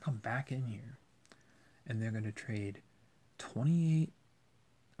 But they're going to come back in here. And they're going to trade 28.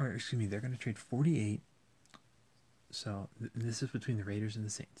 They're going to trade 48. So this is between the Raiders and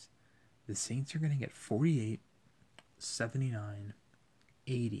the Saints. The Saints are going to get 48, 79,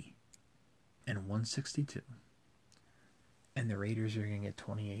 80, and 162. And the Raiders are going to get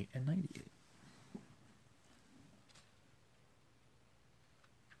 28 and 98.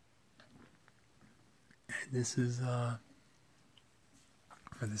 And this is, for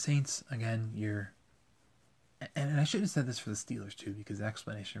the Saints, again, and I should have said this for the Steelers too, because the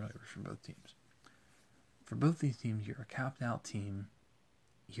explanation really works for both teams. For both these teams, you're a capped out team.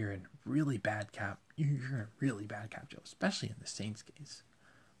 You're in really bad cap. You're in really bad cap jail, especially in the Saints case.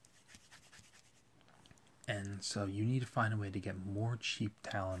 And so you need to find a way to get more cheap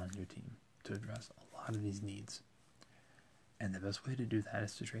talent on your team to address a lot of these needs. And the best way to do that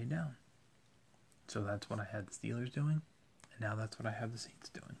is to trade down. So that's what I had the Steelers doing, and now that's what I have the Saints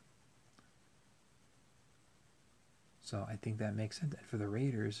doing. So I think that makes sense. And for the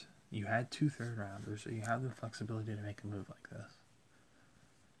Raiders, you had 2 third-rounders, so you have the flexibility to make a move like this.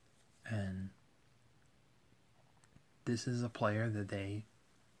 And this is a player that they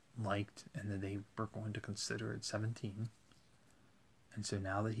liked and that they were going to consider at 17. And so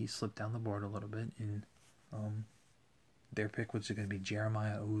now that he slipped down the board a little bit in their pick, which is going to be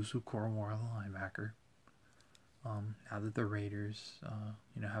Jeremiah Owusu-Koramoah, the linebacker. Now that the Raiders,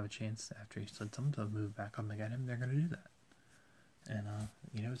 have a chance after he slid some to move back up and get him, they're going to do that. And,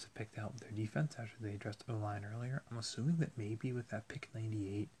 it's a pick to help their defense after they addressed O-line earlier. I'm assuming that maybe with that pick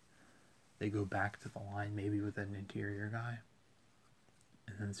 98, they go back to the line, maybe with an interior guy.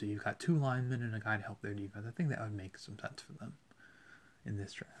 And then so you've got 2 linemen and a guy to help their defense. I think that would make some sense for them in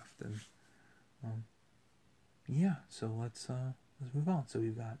this draft. And, so let's move on. So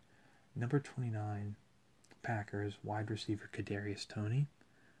we've got number 29, Packers, wide receiver Kadarius Toney.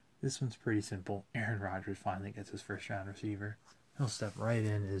 This one's pretty simple. Aaron Rodgers finally gets his first round receiver. He'll step right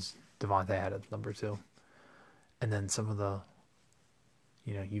in as Devontae Adams, number 2. And then some of the,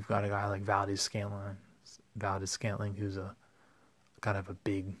 you've got a guy like Valdez-Scantling, who's a kind of a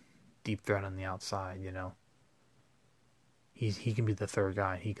big, deep threat on the outside, He can be the third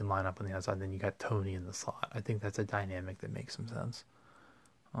guy. He can line up on the outside. Then you got Toney in the slot. I think that's a dynamic that makes some sense.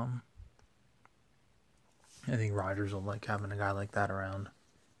 I think Rodgers will like having a guy like that around.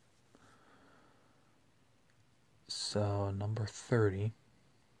 So, number 30,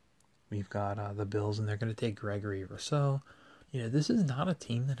 we've got the Bills, and they're going to take Gregory Rousseau. This is not a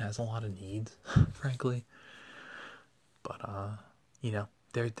team that has a lot of needs, frankly. But,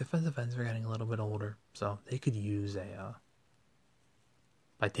 their defensive ends are getting a little bit older, so they could use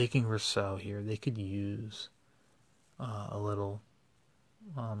by taking Rousseau here, they could use a little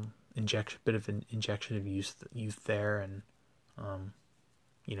bit of an injection of youth there, and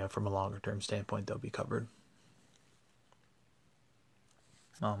from a longer term standpoint, they'll be covered.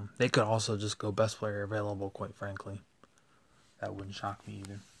 They could also just go best player available, quite frankly. That wouldn't shock me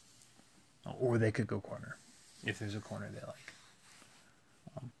either. Or they could go corner, if there's a corner they like.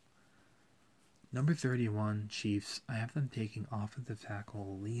 Number 31, Chiefs. I have them taking offensive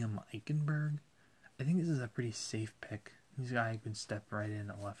tackle Liam Eichenberg. I think this is a pretty safe pick. He's a guy who can step right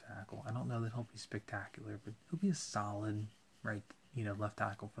in at left tackle. I don't know that he'll be spectacular, but he'll be a solid left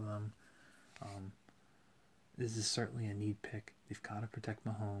tackle for them. This is certainly a need pick. They've got to protect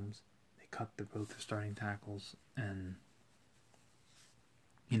Mahomes. They cut both their starting tackles, and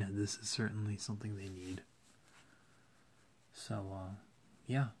this is certainly something they need. So,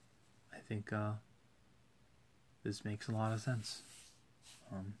 I think this makes a lot of sense.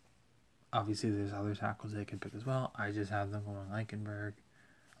 Obviously, there's other tackles they can pick as well. I just have them going Eichenberg.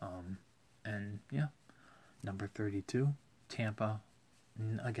 Number 32, Tampa.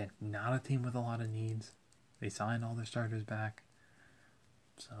 Again, not a team with a lot of needs. They signed all their starters back,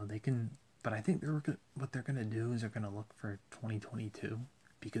 so they can. But I think what they're going to do is they're going to look for 2022,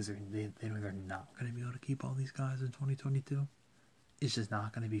 because they know they're not going to be able to keep all these guys in 2022. It's just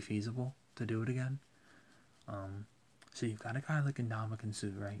not going to be feasible to do it again. So you've got a guy like Ndamukong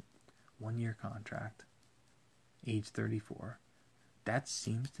Suh, right? 1-year contract, age 34. That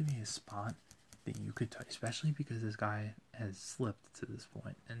seems to be a spot that you could touch, especially because this guy has slipped to this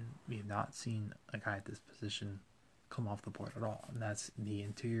point, and we have not seen a guy at this position come off the board at all. And that's the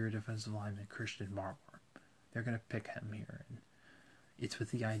interior defensive lineman Christian Barmore. They're going to pick him here, and it's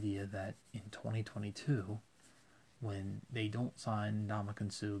with the idea that in 2022, when they don't sign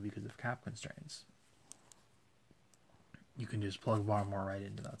Ndamukong Suh because of cap constraints, you can just plug Barmore right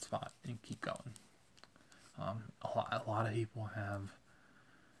into that spot and keep going. A lot of people have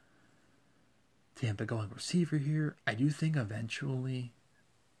Tampa going receiver here. I do think eventually,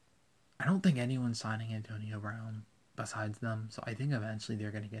 I don't think anyone's signing Antonio Brown besides them, so I think eventually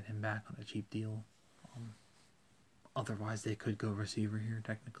they're going to get him back on a cheap deal. Otherwise, they could go receiver here,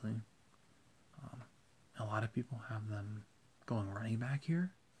 technically. A lot of people have them going running back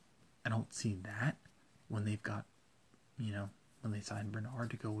here. I don't see that when they've got, when they signed Bernard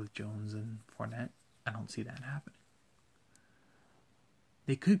to go with Jones and Fournette. I don't see that happening.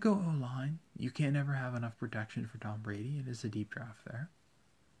 They could go O-line. You can't ever have enough protection for Tom Brady. It is a deep draft there.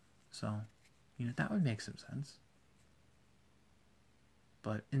 So, that would make some sense.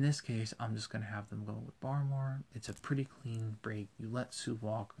 But in this case, I'm just going to have them go with Barmore. It's a pretty clean break. You let Suh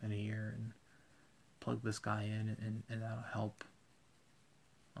walk in a year and plug this guy in, and that'll help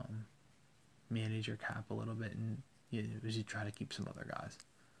manage your cap a little bit, and as you try to keep some other guys.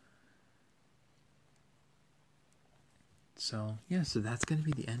 So that's going to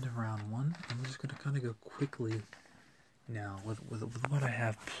be the end of round 1. I'm just going to kind of go quickly now with what I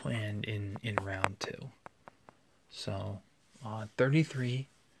have planned in round 2. So 33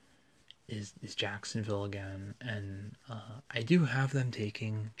 is Jacksonville again, and I do have them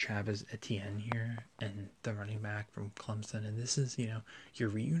taking Travis Etienne here, and the running back from Clemson. And this is, you're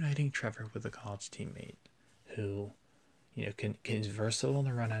reuniting Trevor with a college teammate who, He's versatile in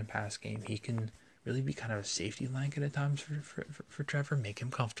the run and pass game. He can really be kind of a safety blanket at times for Trevor, make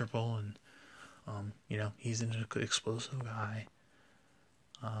him comfortable, and he's an explosive guy.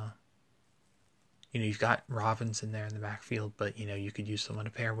 You've got Robinson there in the backfield, but you could use someone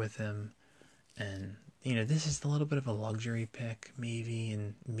to pair with him, and this is a little bit of a luxury pick, maybe,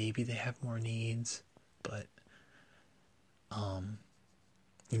 and maybe they have more needs, but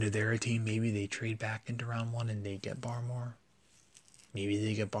they're a team. Maybe they trade back into round 1 and they get Barmore. Maybe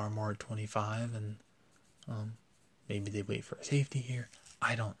they get Barmore at 25, and maybe they wait for a safety here.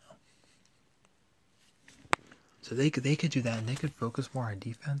 I don't know. So they could do that, and they could focus more on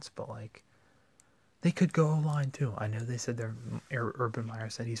defense, but they could go O-line too. I know they said Urban Meyer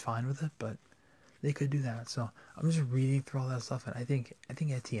said he's fine with it, but they could do that. So I'm just reading through all that stuff, and I think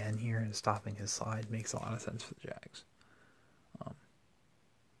Etienne here and stopping his slide makes a lot of sense for the Jags.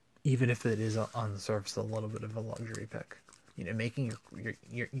 Even if it is on the surface a little bit of a luxury pick. Making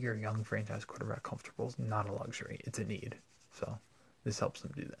your young franchise quarterback comfortable is not a luxury; it's a need. So this helps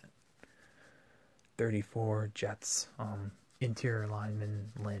them do that. 34 Jets, interior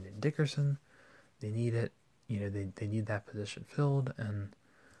lineman Landon Dickerson. They need it. They need that position filled, and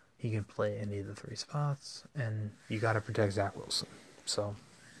he can play any of the 3 spots. And you got to protect Zach Wilson. So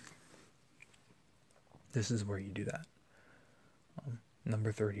this is where you do that.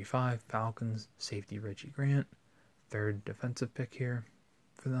 Number 35, Falcons, safety Reggie Grant. 3rd defensive pick here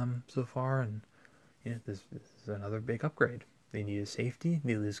for them so far. And this is another big upgrade. They need a safety.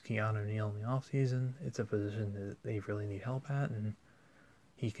 They lose Keanu Neal in the offseason. It's a position that they really need help at, and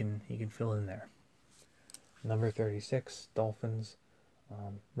he can fill in there. Number 36, Dolphins,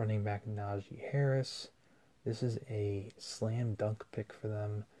 running back Najee Harris. This is a slam dunk pick for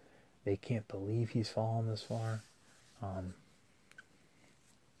them. They can't believe he's fallen this far.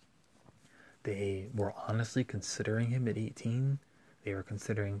 They were honestly considering him at 18. They were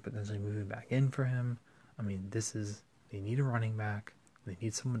considering potentially moving back in for him. I mean, they need a running back. They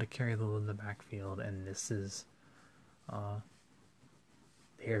need someone to carry the load in the backfield, and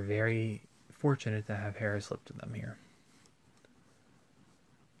they are very fortunate to have Harris slip to them here.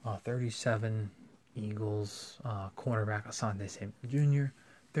 37, Eagles, cornerback Asante Samuel Jr.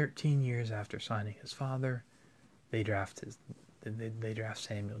 13 years after signing his father, they draft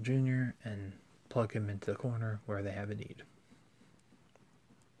Samuel Jr. and plug him into the corner where they have a need.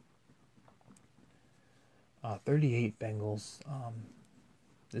 38 Bengals.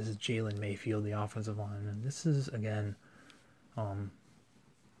 This is Jalen Mayfield, the offensive lineman. This is, again,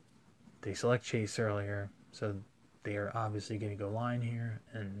 they select Chase earlier, so they are obviously going to go line here,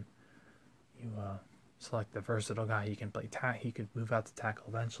 and you select the versatile guy. He can play he could move out to tackle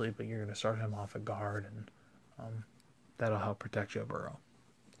eventually, but you're going to start him off at guard, and that'll help protect Joe Burrow.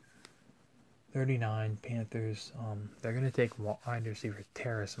 39 Panthers. They're going to take wide receiver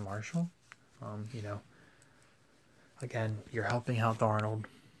Terrace Marshall. Again, you're helping out Darnold,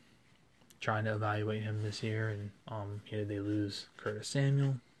 trying to evaluate him this year, and they lose Curtis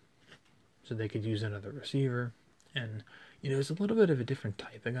Samuel, so they could use another receiver. And it's a little bit of a different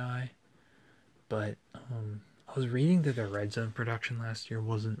type of guy, but I was reading that their red zone production last year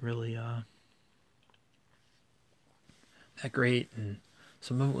wasn't really that great, and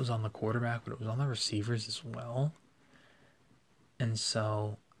some of it was on the quarterback, but it was on the receivers as well. And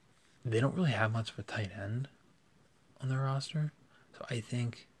so they don't really have much of a tight end on their roster. So I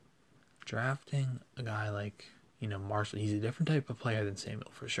think drafting a guy like, Marshall, he's a different type of player than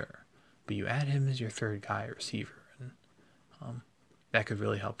Samuel for sure. But you add him as your 3rd guy receiver, and that could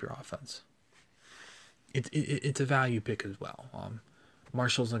really help your offense. It's a value pick as well.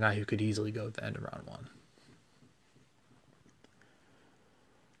 Marshall's a guy who could easily go at the end of round 1.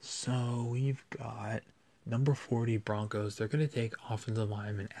 So we've got number 40 Broncos. They're going to take offensive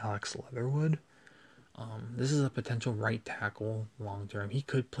lineman Alex Leatherwood. This is a potential right tackle long term. He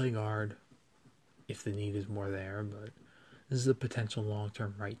could play guard if the need is more there, but this is a potential long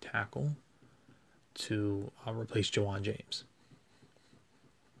term right tackle to replace Jawan James.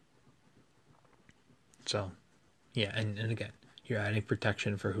 So, yeah, and again, you're adding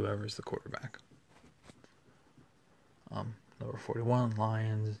protection for whoever's the quarterback. Number 41,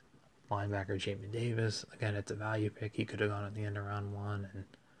 Lions, linebacker Jamin Davis. Again, it's a value pick. He could have gone at the end of round 1 and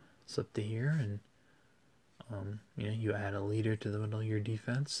slipped to here. And, you add a leader to the middle of your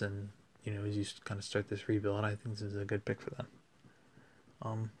defense. And, as you kind of start this rebuild, I think this is a good pick for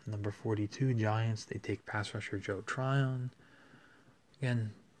them. Number 42, Giants. They take pass rusher Joe Tryon.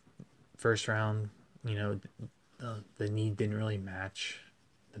 Again, first round, the need didn't really match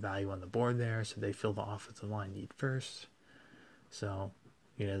the value on the board there. So they fill the offensive line need first. So,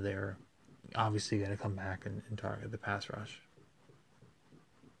 they're obviously going to come back and target the pass rush.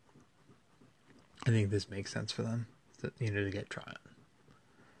 I think this makes sense for them, to get Tryon.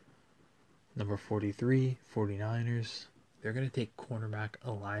 Number 43, 49ers. They're going to take cornerback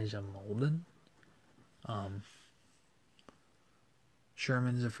Elijah Molden.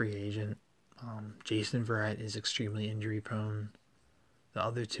 Sherman's a free agent. Jason Verrett is extremely injury prone. The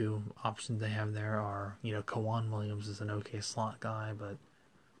other two options they have there are, Kawan Williams is an okay slot guy, but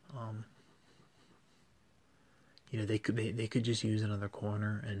they could just use another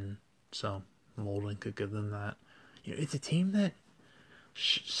corner, and so Molden could give them that. It's a team that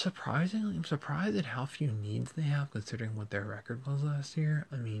surprisingly, I'm surprised at how few needs they have considering what their record was last year.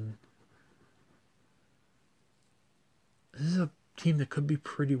 I mean, this is a team that could be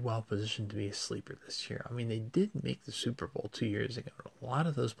pretty well positioned to be a sleeper this year. I mean, they did make the Super Bowl 2 years ago. A lot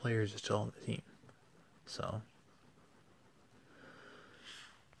of those players are still on the team. So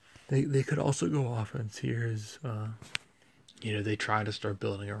they could also go offense here as, they try to start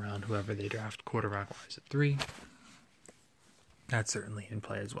building around whoever they draft quarterback-wise at 3. That's certainly in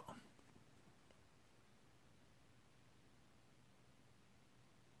play as well.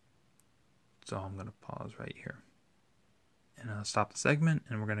 So I'm going to pause right here and stop the segment,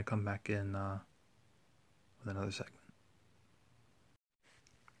 and we're going to come back in with another segment.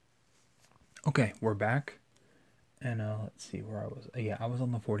 Okay, we're back, and let's see where I was. I was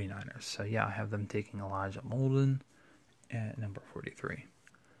on the 49ers. So I have them taking Elijah Molden at number 43.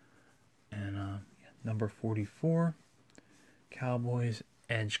 And number 44, Cowboys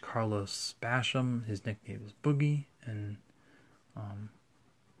edge Carlos Basham. His nickname is Boogie, and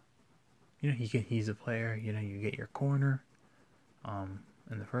he's a player. You get your corner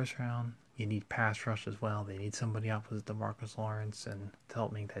in the first round. You need pass rush as well. They need somebody opposite DeMarcus Lawrence and to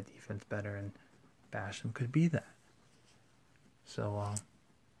help make that defense better, and Basham could be that. So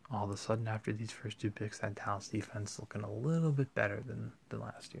all of a sudden, after these first 2 picks, that Dallas defense looking a little bit better than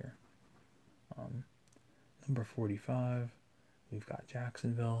last year. Number 45, we've got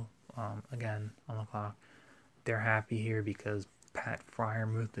Jacksonville. Again, on the clock. They're happy here because Pat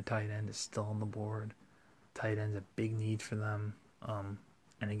Freiermuth, the tight end, is still on the board. Tight end's a big need for them.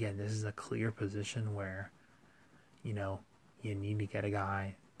 And again, this is a clear position where, you need to get a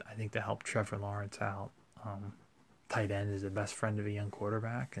guy, I think, to help Trevor Lawrence out. Tight end is the best friend of a young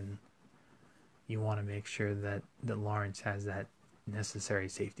quarterback, and you want to make sure that Lawrence has that necessary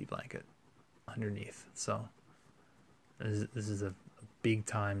safety blanket underneath. So this is a big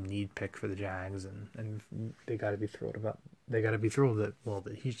time need pick for the Jags, and they got to be thrilled that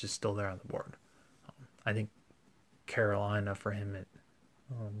that he's just still there on the board. I think Carolina for him at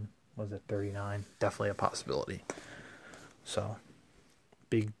was it 39, definitely a possibility. So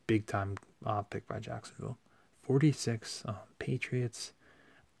big time pick by Jacksonville. 46, Patriots.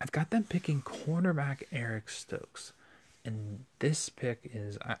 I've got them picking cornerback Eric Stokes, and this pick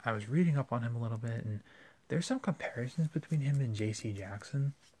is I was reading up on him a little bit, and there's some comparisons between him and J.C.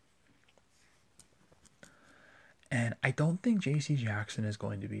 Jackson. And I don't think J.C. Jackson is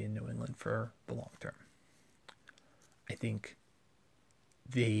going to be in New England for the long term. I think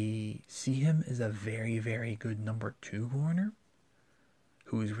they see him as a very, very good number 2 corner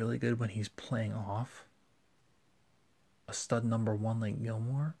who is really good when he's playing off a stud number 1 like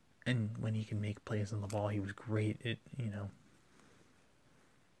Gilmore, and when he can make plays on the ball. He was great at,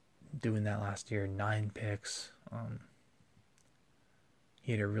 doing that last year. 9 picks.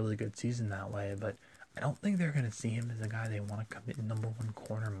 He had a really good season that way, but I don't think they're going to see him as a guy they want to commit number 1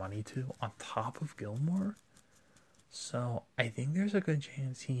 corner money to on top of Gilmore. So I think there's a good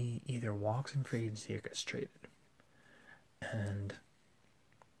chance he either walks in free agency or gets traded. And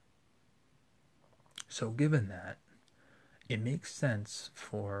so given that, it makes sense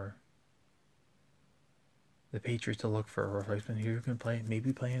for the Patriots to look for a replacement who can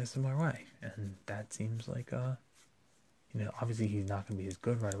maybe play in a similar way. And that seems like obviously he's not going to be as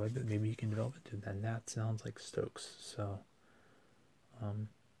good right away, but maybe he can develop it to. Then that sounds like Stokes. So,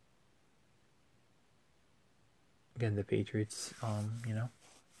 again, the Patriots,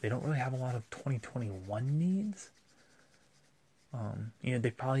 they don't really have a lot of 2021 needs.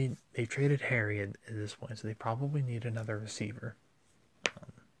 They traded Harry at this point, so they probably need another receiver.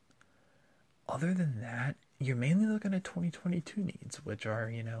 Other than that, you're mainly looking at 2022 needs, which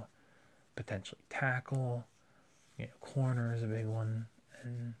are, potentially tackle, corner is a big one,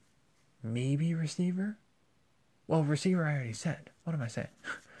 and maybe receiver. Well, receiver I already said. What am I saying?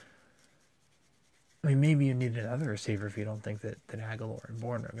 I mean, maybe you need another receiver if you don't think that Aguilar and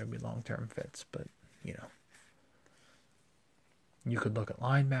Bourne are going to be long-term fits, but, you could look at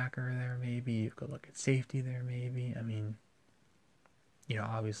linebacker there maybe, you could look at safety there maybe. I mean,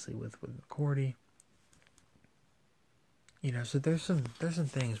 obviously with McCourty. So there's some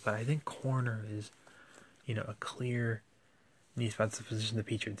things, but I think corner is, a clear defensive position the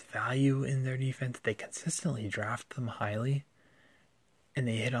Patriots value in their defense. They consistently draft them highly, and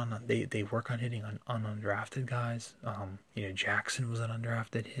they work on hitting on undrafted guys. Jackson was an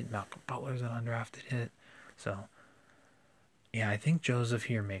undrafted hit. Malcolm Butler's an undrafted hit. So, yeah, I think Joseph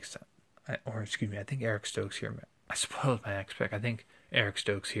here makes sense. I think Eric Stokes here. I spoiled my next pick. I think Eric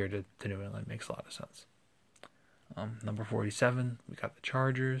Stokes here to New England makes a lot of sense. Number 47, we got the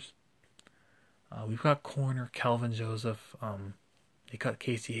Chargers. We've got corner Kelvin Joseph. They cut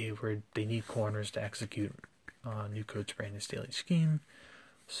Casey Hayward. They need corners to execute new coach Brandon Staley's scheme,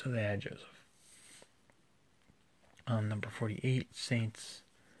 so they had Joseph. Number 48, Saints.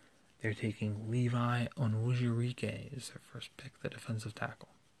 They're taking Levi Onwuzurike as their first pick, the defensive tackle.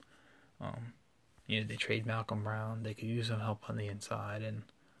 They trade Malcolm Brown. They could use some help on the inside, and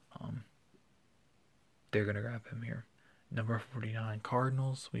they're going to grab him here. Number 49,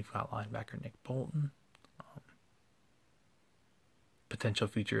 Cardinals. We've got linebacker Nick Bolton. Potential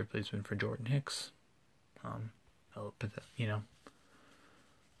future replacement for Jordan Hicks.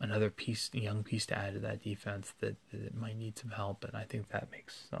 Another young piece to add to that defense that might need some help, and I think that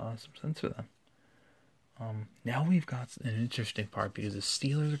makes some sense for them. Now we've got an interesting part because the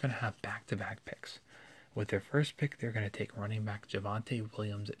Steelers are going to have back-to-back picks. With their first pick, they're going to take running back Javonte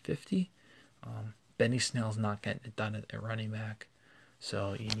Williams at 50. Benny Snell's not getting it done at running back,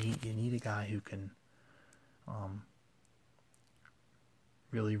 so you need a guy who can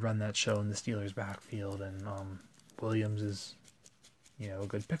really run that show in the Steelers' backfield, and Williams is a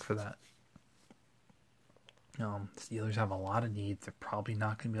good pick for that. Steelers have a lot of needs. They're probably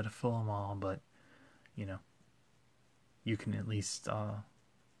not going to be able to fill them all, but you can at least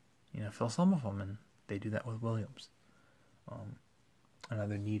fill some of them, and they do that with Williams.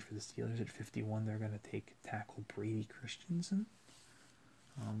 Another need for the Steelers at 51, they're going to take tackle Brady Christensen.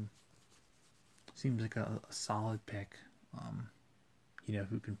 Seems like a solid pick.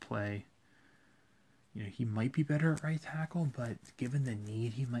 Who can play. He might be better at right tackle, but given the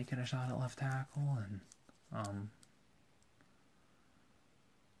need, he might get a shot at left tackle. And,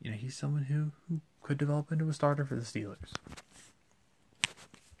 he's someone who could develop into a starter for the Steelers,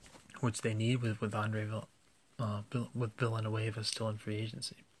 which they need with with Villanueva still in free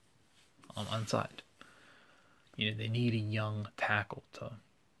agency unsigned. They need a young tackle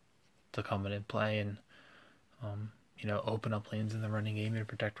to come in and play and open up lanes in the running game and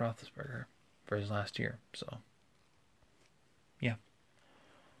protect Roethlisberger for his last year. So, yeah.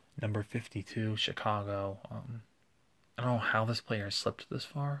 Number 52, Chicago. I don't know how this player has slipped this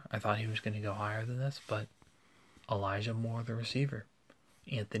far. I thought he was going to go higher than this, but Elijah Moore, the receiver.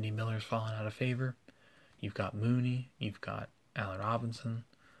 Anthony Miller's fallen out of favor. You've got Mooney. You've got Allen Robinson.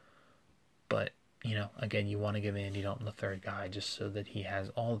 But, again, you want to give Andy Dalton the third guy just so that he has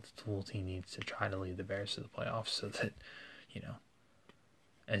all the tools he needs to try to lead the Bears to the playoffs so that,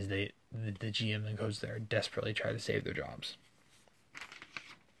 as the GM and coach there desperately try to save their jobs.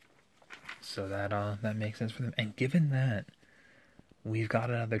 So that makes sense for them. And given that, we've got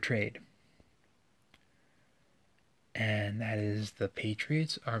another trade. And that is the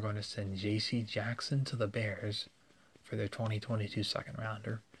Patriots are going to send J.C. Jackson to the Bears for their 2022 second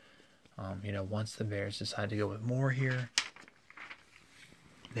rounder. Once the Bears decide to go with Moore here,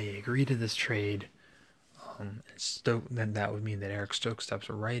 they agree to this trade. Then that would mean that Eric Stokes steps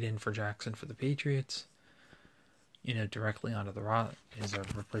right in for Jackson for the Patriots. Directly onto the is a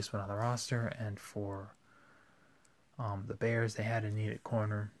replacement on the roster, and for the Bears, they had a needed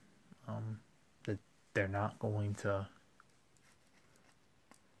corner that they're not going to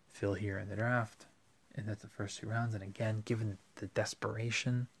fill here in the draft, and that's the first two rounds. And again, given the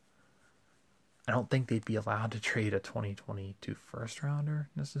desperation, I don't think they'd be allowed to trade a 2022 first rounder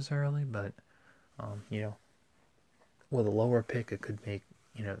necessarily, but with a lower pick, it could make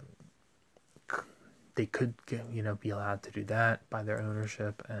they could be allowed to do that by their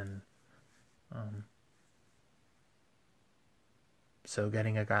ownership, and so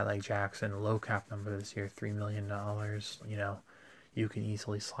getting a guy like Jackson, low cap number this year, $3 million, you can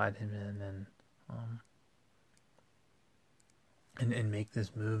easily slide him in and make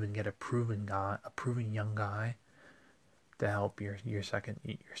this move and get a proven young guy to help your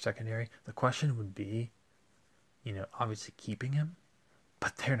secondary. The question would be, obviously keeping him,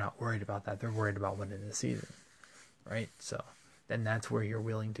 but they're not worried about that. They're worried about winning the season, right? So then that's where you're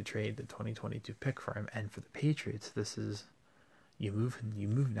willing to trade the 2022 pick for him. And for the Patriots, this is you move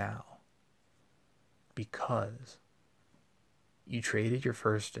now because you traded your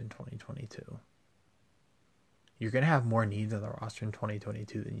first in 2022. You're going to have more needs on the roster in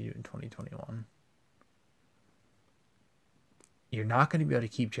 2022 than you do in 2021. You're not going to be able to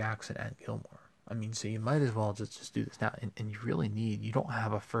keep Jackson and Gilmore. I mean, so you might as well just do this now. And you really need, you don't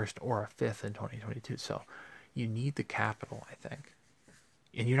have a first or a fifth in 2022. So you need the capital, I think.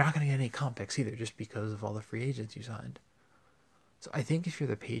 And you're not going to get any comp picks either, just because of all the free agents you signed. So I think if you're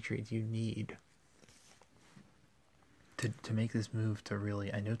the Patriots, you need to make this move to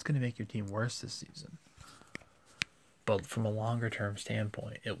really, I know it's going to make your team worse this season, but from a longer term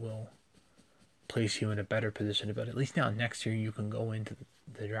standpoint, it will place you in a better position. But at least now next year you can go into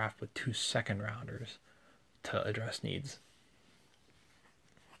the draft with 2 second rounders to address needs.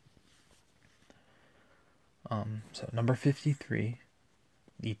 So number 53,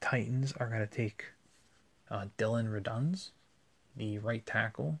 the Titans are going to take Dylan Reduns, the right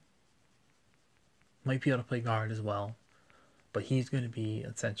tackle. Might be able to play guard as well, but he's going to be,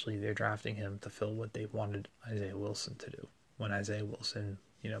 essentially, they're drafting him to fill what they wanted Isaiah Wilson to do when Isaiah Wilson,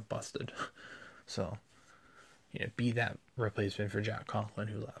 busted. So, be that replacement for Jack Conklin,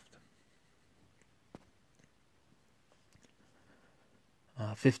 who left.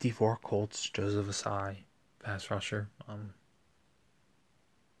 54, Colts, Joseph Asai, pass rusher.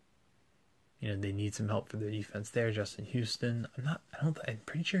 They need some help for their defense there. Justin Houston, I'm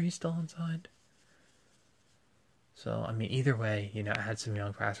pretty sure he's still unsigned. So, I mean, either way, I had some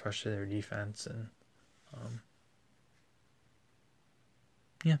young pass rush to their defense, and,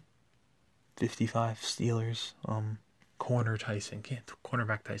 55 Steelers,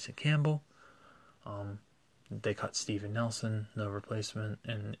 cornerback Tyson Campbell. They cut Steven Nelson, no replacement,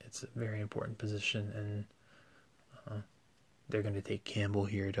 and it's a very important position, and they're going to take Campbell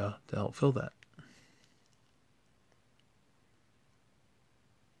here to help fill that.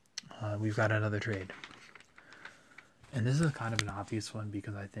 We've got another trade. And this is kind of an obvious one,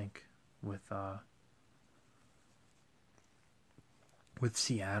 because I think with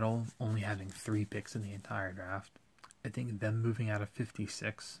Seattle only having 3 picks in the entire draft, I think them moving out of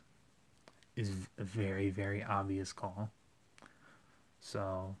 56 is a very, very obvious call.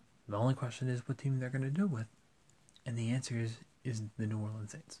 So the only question is what team they're going to do with. And the answer is the New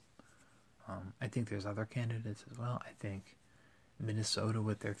Orleans Saints. I think there's other candidates as well. I think Minnesota,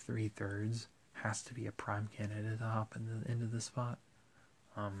 with their 3/3, has to be a prime candidate to hop into this spot.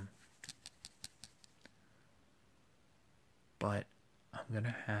 But I'm gonna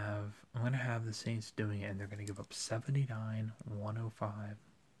have the Saints doing it, and they're gonna give up 79, 105,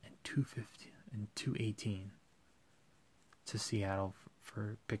 and 250 and 218 to Seattle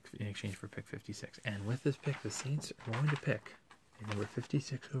for pick in exchange for pick 56. And with this pick, the Saints are going to pick at number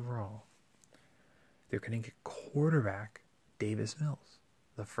 56 overall. They're going to get quarterback Davis Mills,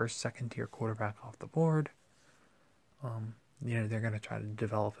 the first second-tier quarterback off the board. They're going to try to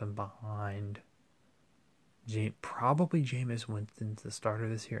develop him behind probably Jameis Winston's the starter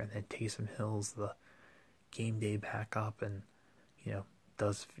this year, and then Taysom Hill's the game day backup, and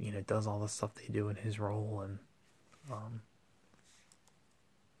does all the stuff they do in his role, and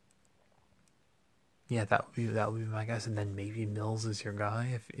that would be my guess. And then maybe Mills is your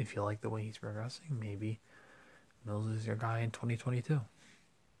guy if you like the way he's progressing. Maybe Mills is your guy in 2022.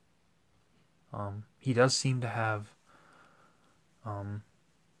 He does seem to have,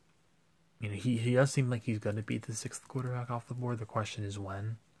 he does seem like he's going to be the 6th quarterback off the board. The question is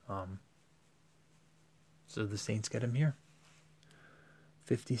when. So the Saints get him here.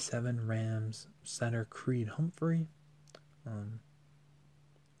 57, Rams, center Creed Humphrey.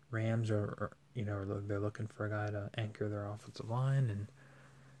 Rams are they're looking for a guy to anchor their offensive line, and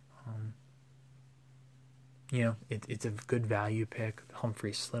it's a good value pick.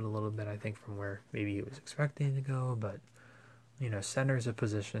 Humphrey slid a little bit, I think, from where maybe he was expecting to go, but center is a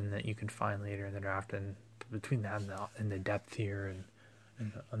position that you can find later in the draft, and between that and the depth here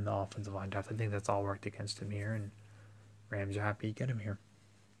and the offensive line depth, I think that's all worked against him here, and Rams are happy to get him here.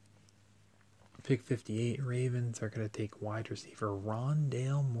 Pick 58, Ravens are going to take wide receiver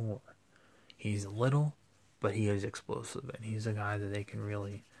Rondale Moore. He's little, but he is explosive, and he's a guy that they can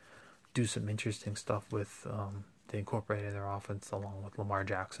really do some interesting stuff with. They incorporated their offense along with Lamar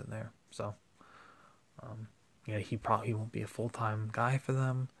Jackson there. So, he probably won't be a full-time guy for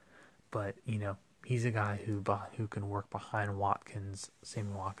them, but, he's a guy who can work behind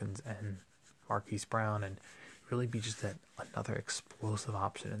Sammy Watkins, and Marquise Brown, and really be just another explosive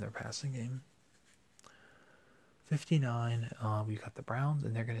option in their passing game. 59, we've got the Browns,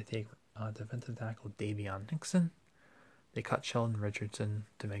 and they're going to take defensive tackle Davion Nixon. They cut Sheldon Richardson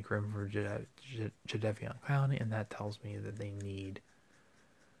to make room for Jadeveon Clowney, and that tells me that they need,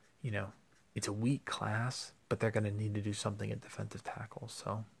 it's a weak class, but they're going to need to do something at defensive tackle.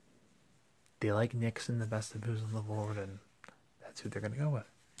 So they like Nixon the best of who's on the board, and that's who they're going to go with.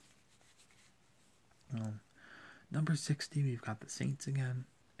 Number 60, we've got the Saints again,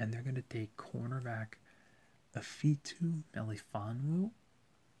 and they're going to take cornerback Afitu Melifonwu.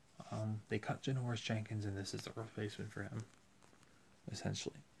 They cut Janoris Jenkins, and this is the replacement for him,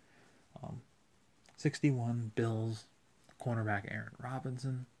 essentially. 61, Bills, cornerback Aaron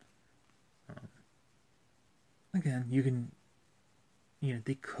Robinson. Again,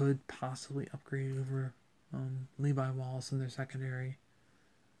 they could possibly upgrade over Levi Wallace in their secondary.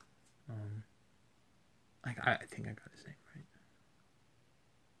 I think I got his name right.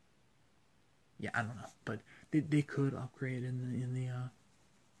 Yeah, I don't know, but they could upgrade in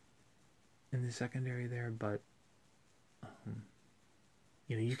the secondary there, but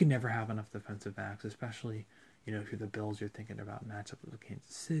you can never have enough defensive backs, especially if you're the Bills. You're thinking about matchup with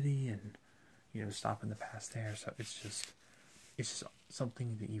Kansas City and stopping the pass there. So it's just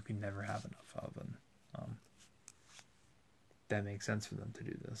something that you can never have enough of, and that makes sense for them to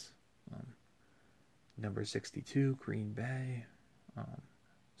do this. Number 62, Green Bay,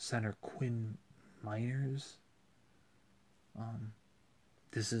 center Quinn Miners.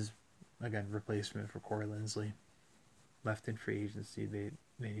 This is again replacement for Corey Linsley. Left in free agency, they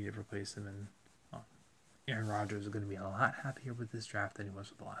need to replace him, and Aaron Rodgers is going to be a lot happier with this draft than he was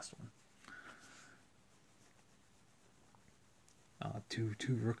with the last one. Two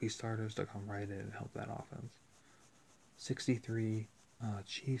rookie starters to come right in and help that offense. 63,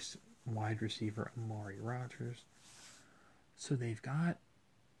 Chiefs wide receiver Amari Rodgers. So they've got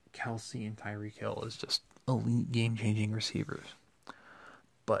Kelsey and Tyreek Hill as just elite game-changing receivers.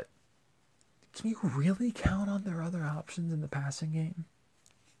 But can you really count on their other options in the passing game?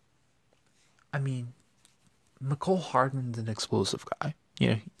 I mean, Mecole Hardman's an explosive guy.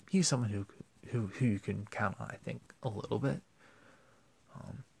 He's someone who you can count on, I think, a little bit.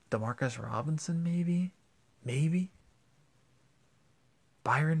 Demarcus Robinson, maybe.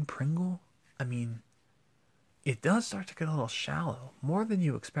 Byron Pringle. I mean, it does start to get a little shallow, more than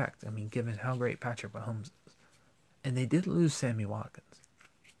you expect. I mean, given how great Patrick Mahomes is, and they did lose Sammy Watkins,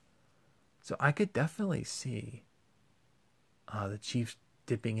 so I could definitely see the Chiefs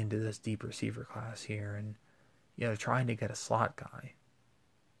dipping into this deep receiver class here, and trying to get a slot guy,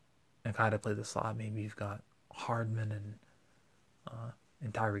 a guy to play the slot. Maybe you've got Hardman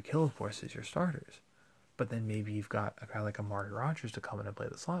and Tyreek Hill, of course, as your starters. But then maybe you've got a guy like Amari Rodgers to come in and play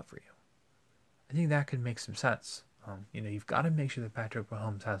the slot for you. I think that could make some sense. You've got to make sure that Patrick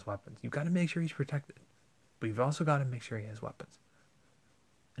Mahomes has weapons. You've got to make sure he's protected. But you've also got to make sure he has weapons.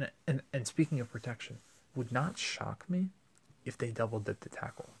 And speaking of protection, would not shock me if they double-dipped the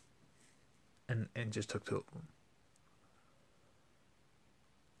tackle and just took two of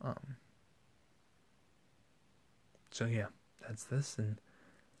them. So yeah, that's this, and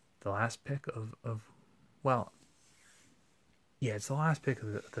the last pick it's the last pick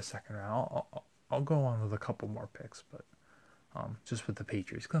of the second round. I'll go on with a couple more picks, but just with the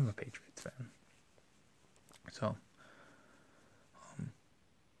Patriots, because I'm a Patriots fan. So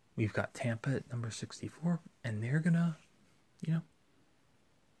we've got Tampa at number 64, and they're gonna,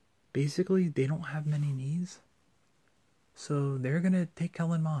 basically they don't have many needs, so they're gonna take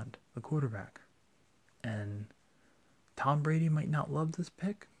Kellen Mond, the quarterback, and Tom Brady might not love this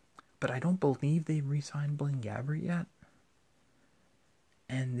pick, but I don't believe they've re-signed Blaine Gabbert yet.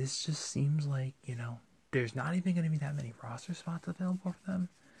 And this just seems like, there's not even going to be that many roster spots available for them.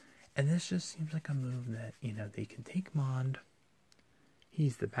 And this just seems like a move that, they can take Mond.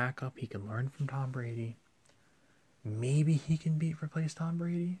 He's the backup. He can learn from Tom Brady. Maybe he can replace Tom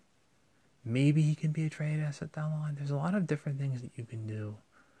Brady. Maybe he can be a trade asset down the line. There's a lot of different things that you can do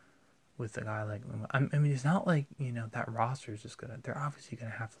with a guy like, I mean, it's not like, that roster is just they're obviously going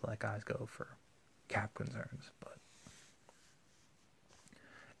to have to let guys go for cap concerns, but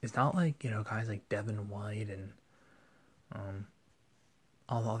it's not like, guys like Devin White and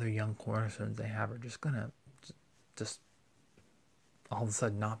all the other young cornerstones they have are just going to just all of a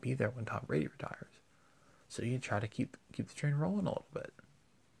sudden not be there when Tom Brady retires. So you try to keep the train rolling a little bit,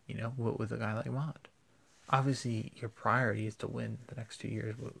 with a guy like Mond. Obviously, your priority is to win the next 2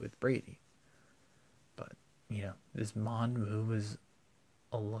 years with Brady. But, this Mond move is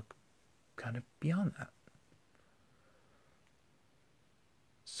a look kind of beyond that.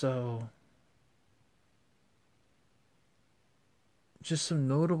 So, just some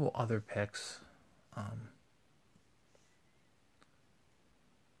notable other picks.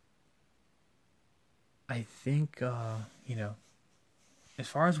 I think, as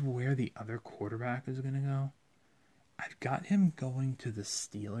far as where the other quarterback is going to go, I've got him going to the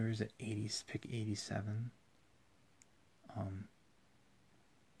Steelers at pick 87.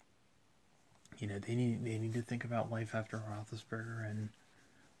 they need to think about life after Roethlisberger, and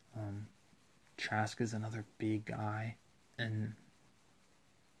Trask is another big guy, and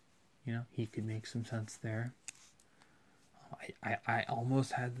he could make some sense there. I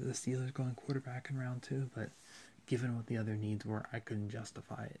almost had the Steelers going quarterback in round 2, but given what the other needs were, I couldn't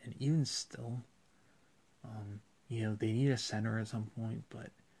justify it. And even still, they need a center at some point,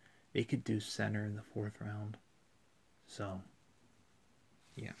 but they could do center in the 4th round. So,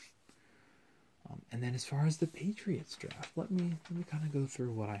 yeah. And then as far as the Patriots draft, let me kind of go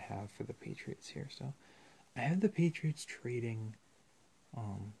through what I have for the Patriots here. So, I have the Patriots trading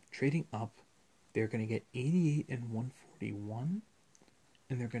up. They're going to get 88 and 141,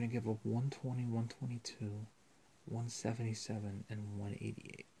 and they're going to give up 120, 122, 177, and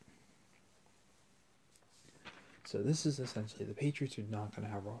 188. So this is essentially, the Patriots are not going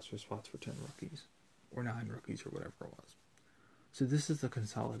to have roster spots for 10 rookies, or 9 rookies, or whatever it was. So this is the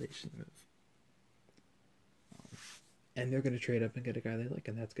consolidation move. And they're going to trade up and get a guy they like,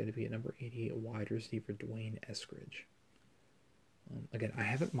 and that's going to be at number 88, wide receiver Dwayne Eskridge. Again, I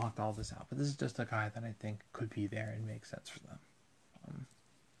haven't mocked all this out, but this is just a guy that I think could be there and make sense for them.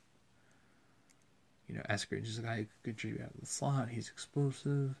 Eskridge is a guy who could contribute out of the slot. He's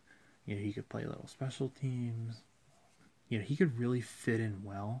explosive. He could play a little special teams. He could really fit in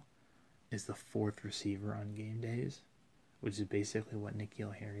well as the 4th receiver on game days, which is basically what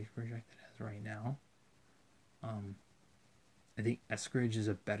N'Keal Harry's projected as right now. I think Eskridge is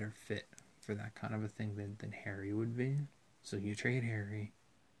a better fit for that kind of a thing than Harry would be. So you trade Harry,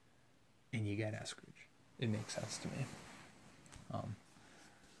 and you get Eskridge. It makes sense to me.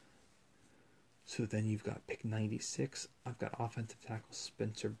 So then you've got pick 96. I've got offensive tackle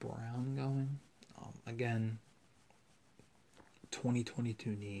Spencer Brown going. Again,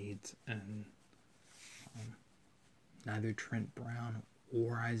 2022 needs, and neither Trent Brown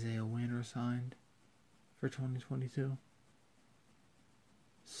or Isaiah Wynn are signed for 2022.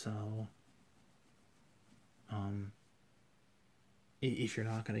 So, if you're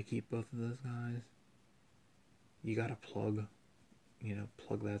not going to keep both of those guys, you got to plug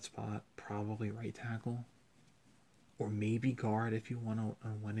that spot, probably right tackle, or maybe guard if you want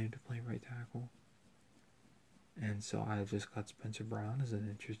to play right tackle. And so I've just got Spencer Brown as an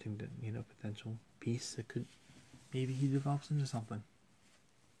interesting, potential piece that could, maybe he develops into something.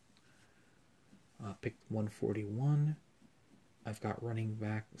 Pick 141. I've got running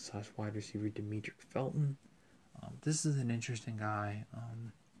back / wide receiver Demetric Felton. This is an interesting guy.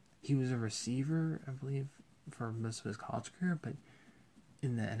 He was a receiver, I believe, for most of his college career, but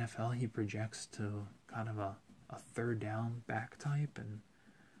in the NFL he projects to kind of a 3rd down back type, and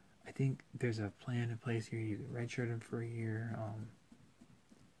I think there's a plan in place here. You can redshirt him for a year.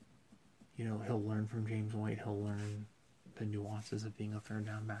 He'll learn from James White. He'll learn the nuances of being a 3rd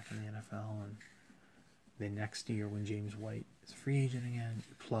down back in the NFL, and then next year when James White is a free agent again,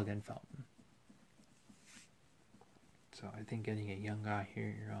 you plug in Felton. So I think getting a young guy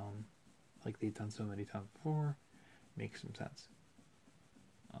here, like they've done so many times before, makes some sense.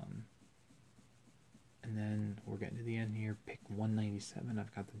 And then we're getting to the end here. Pick 197.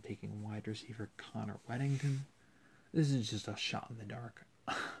 I've got them taking wide receiver Connor Weddington. This is just a shot in the dark,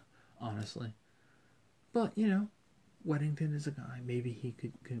 honestly. But, Weddington is a guy. Maybe he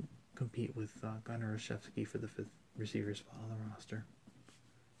could compete with Gunnar Olszewski for the 5th receiver spot on the roster.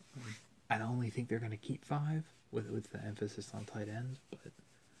 I don't only think they're going to keep 5 with the emphasis on tight ends, but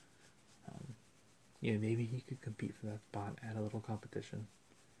maybe he could compete for that spot, add a little competition.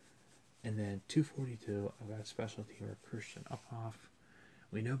 And then 242, I've got special teamer Christian Uphoff.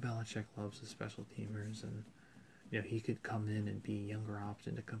 We know Belichick loves the special teamers, and he could come in and be a younger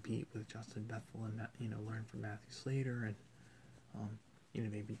option to compete with Justin Bethel and learn from Matthew Slater, and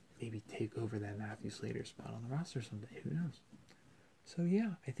maybe take over that Matthew Slater spot on the roster someday. Who knows? So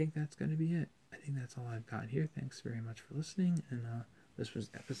yeah, I think that's going to be it. I think that's all I've got here. Thanks very much for listening, and this was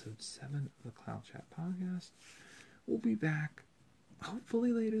episode 7 of the Cloud Chat Podcast. We'll be back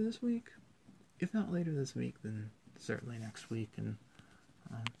hopefully later this week. If not later this week, then certainly next week, and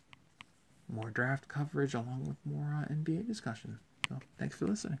more draft coverage along with more NBA discussion. So thanks for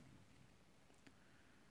listening.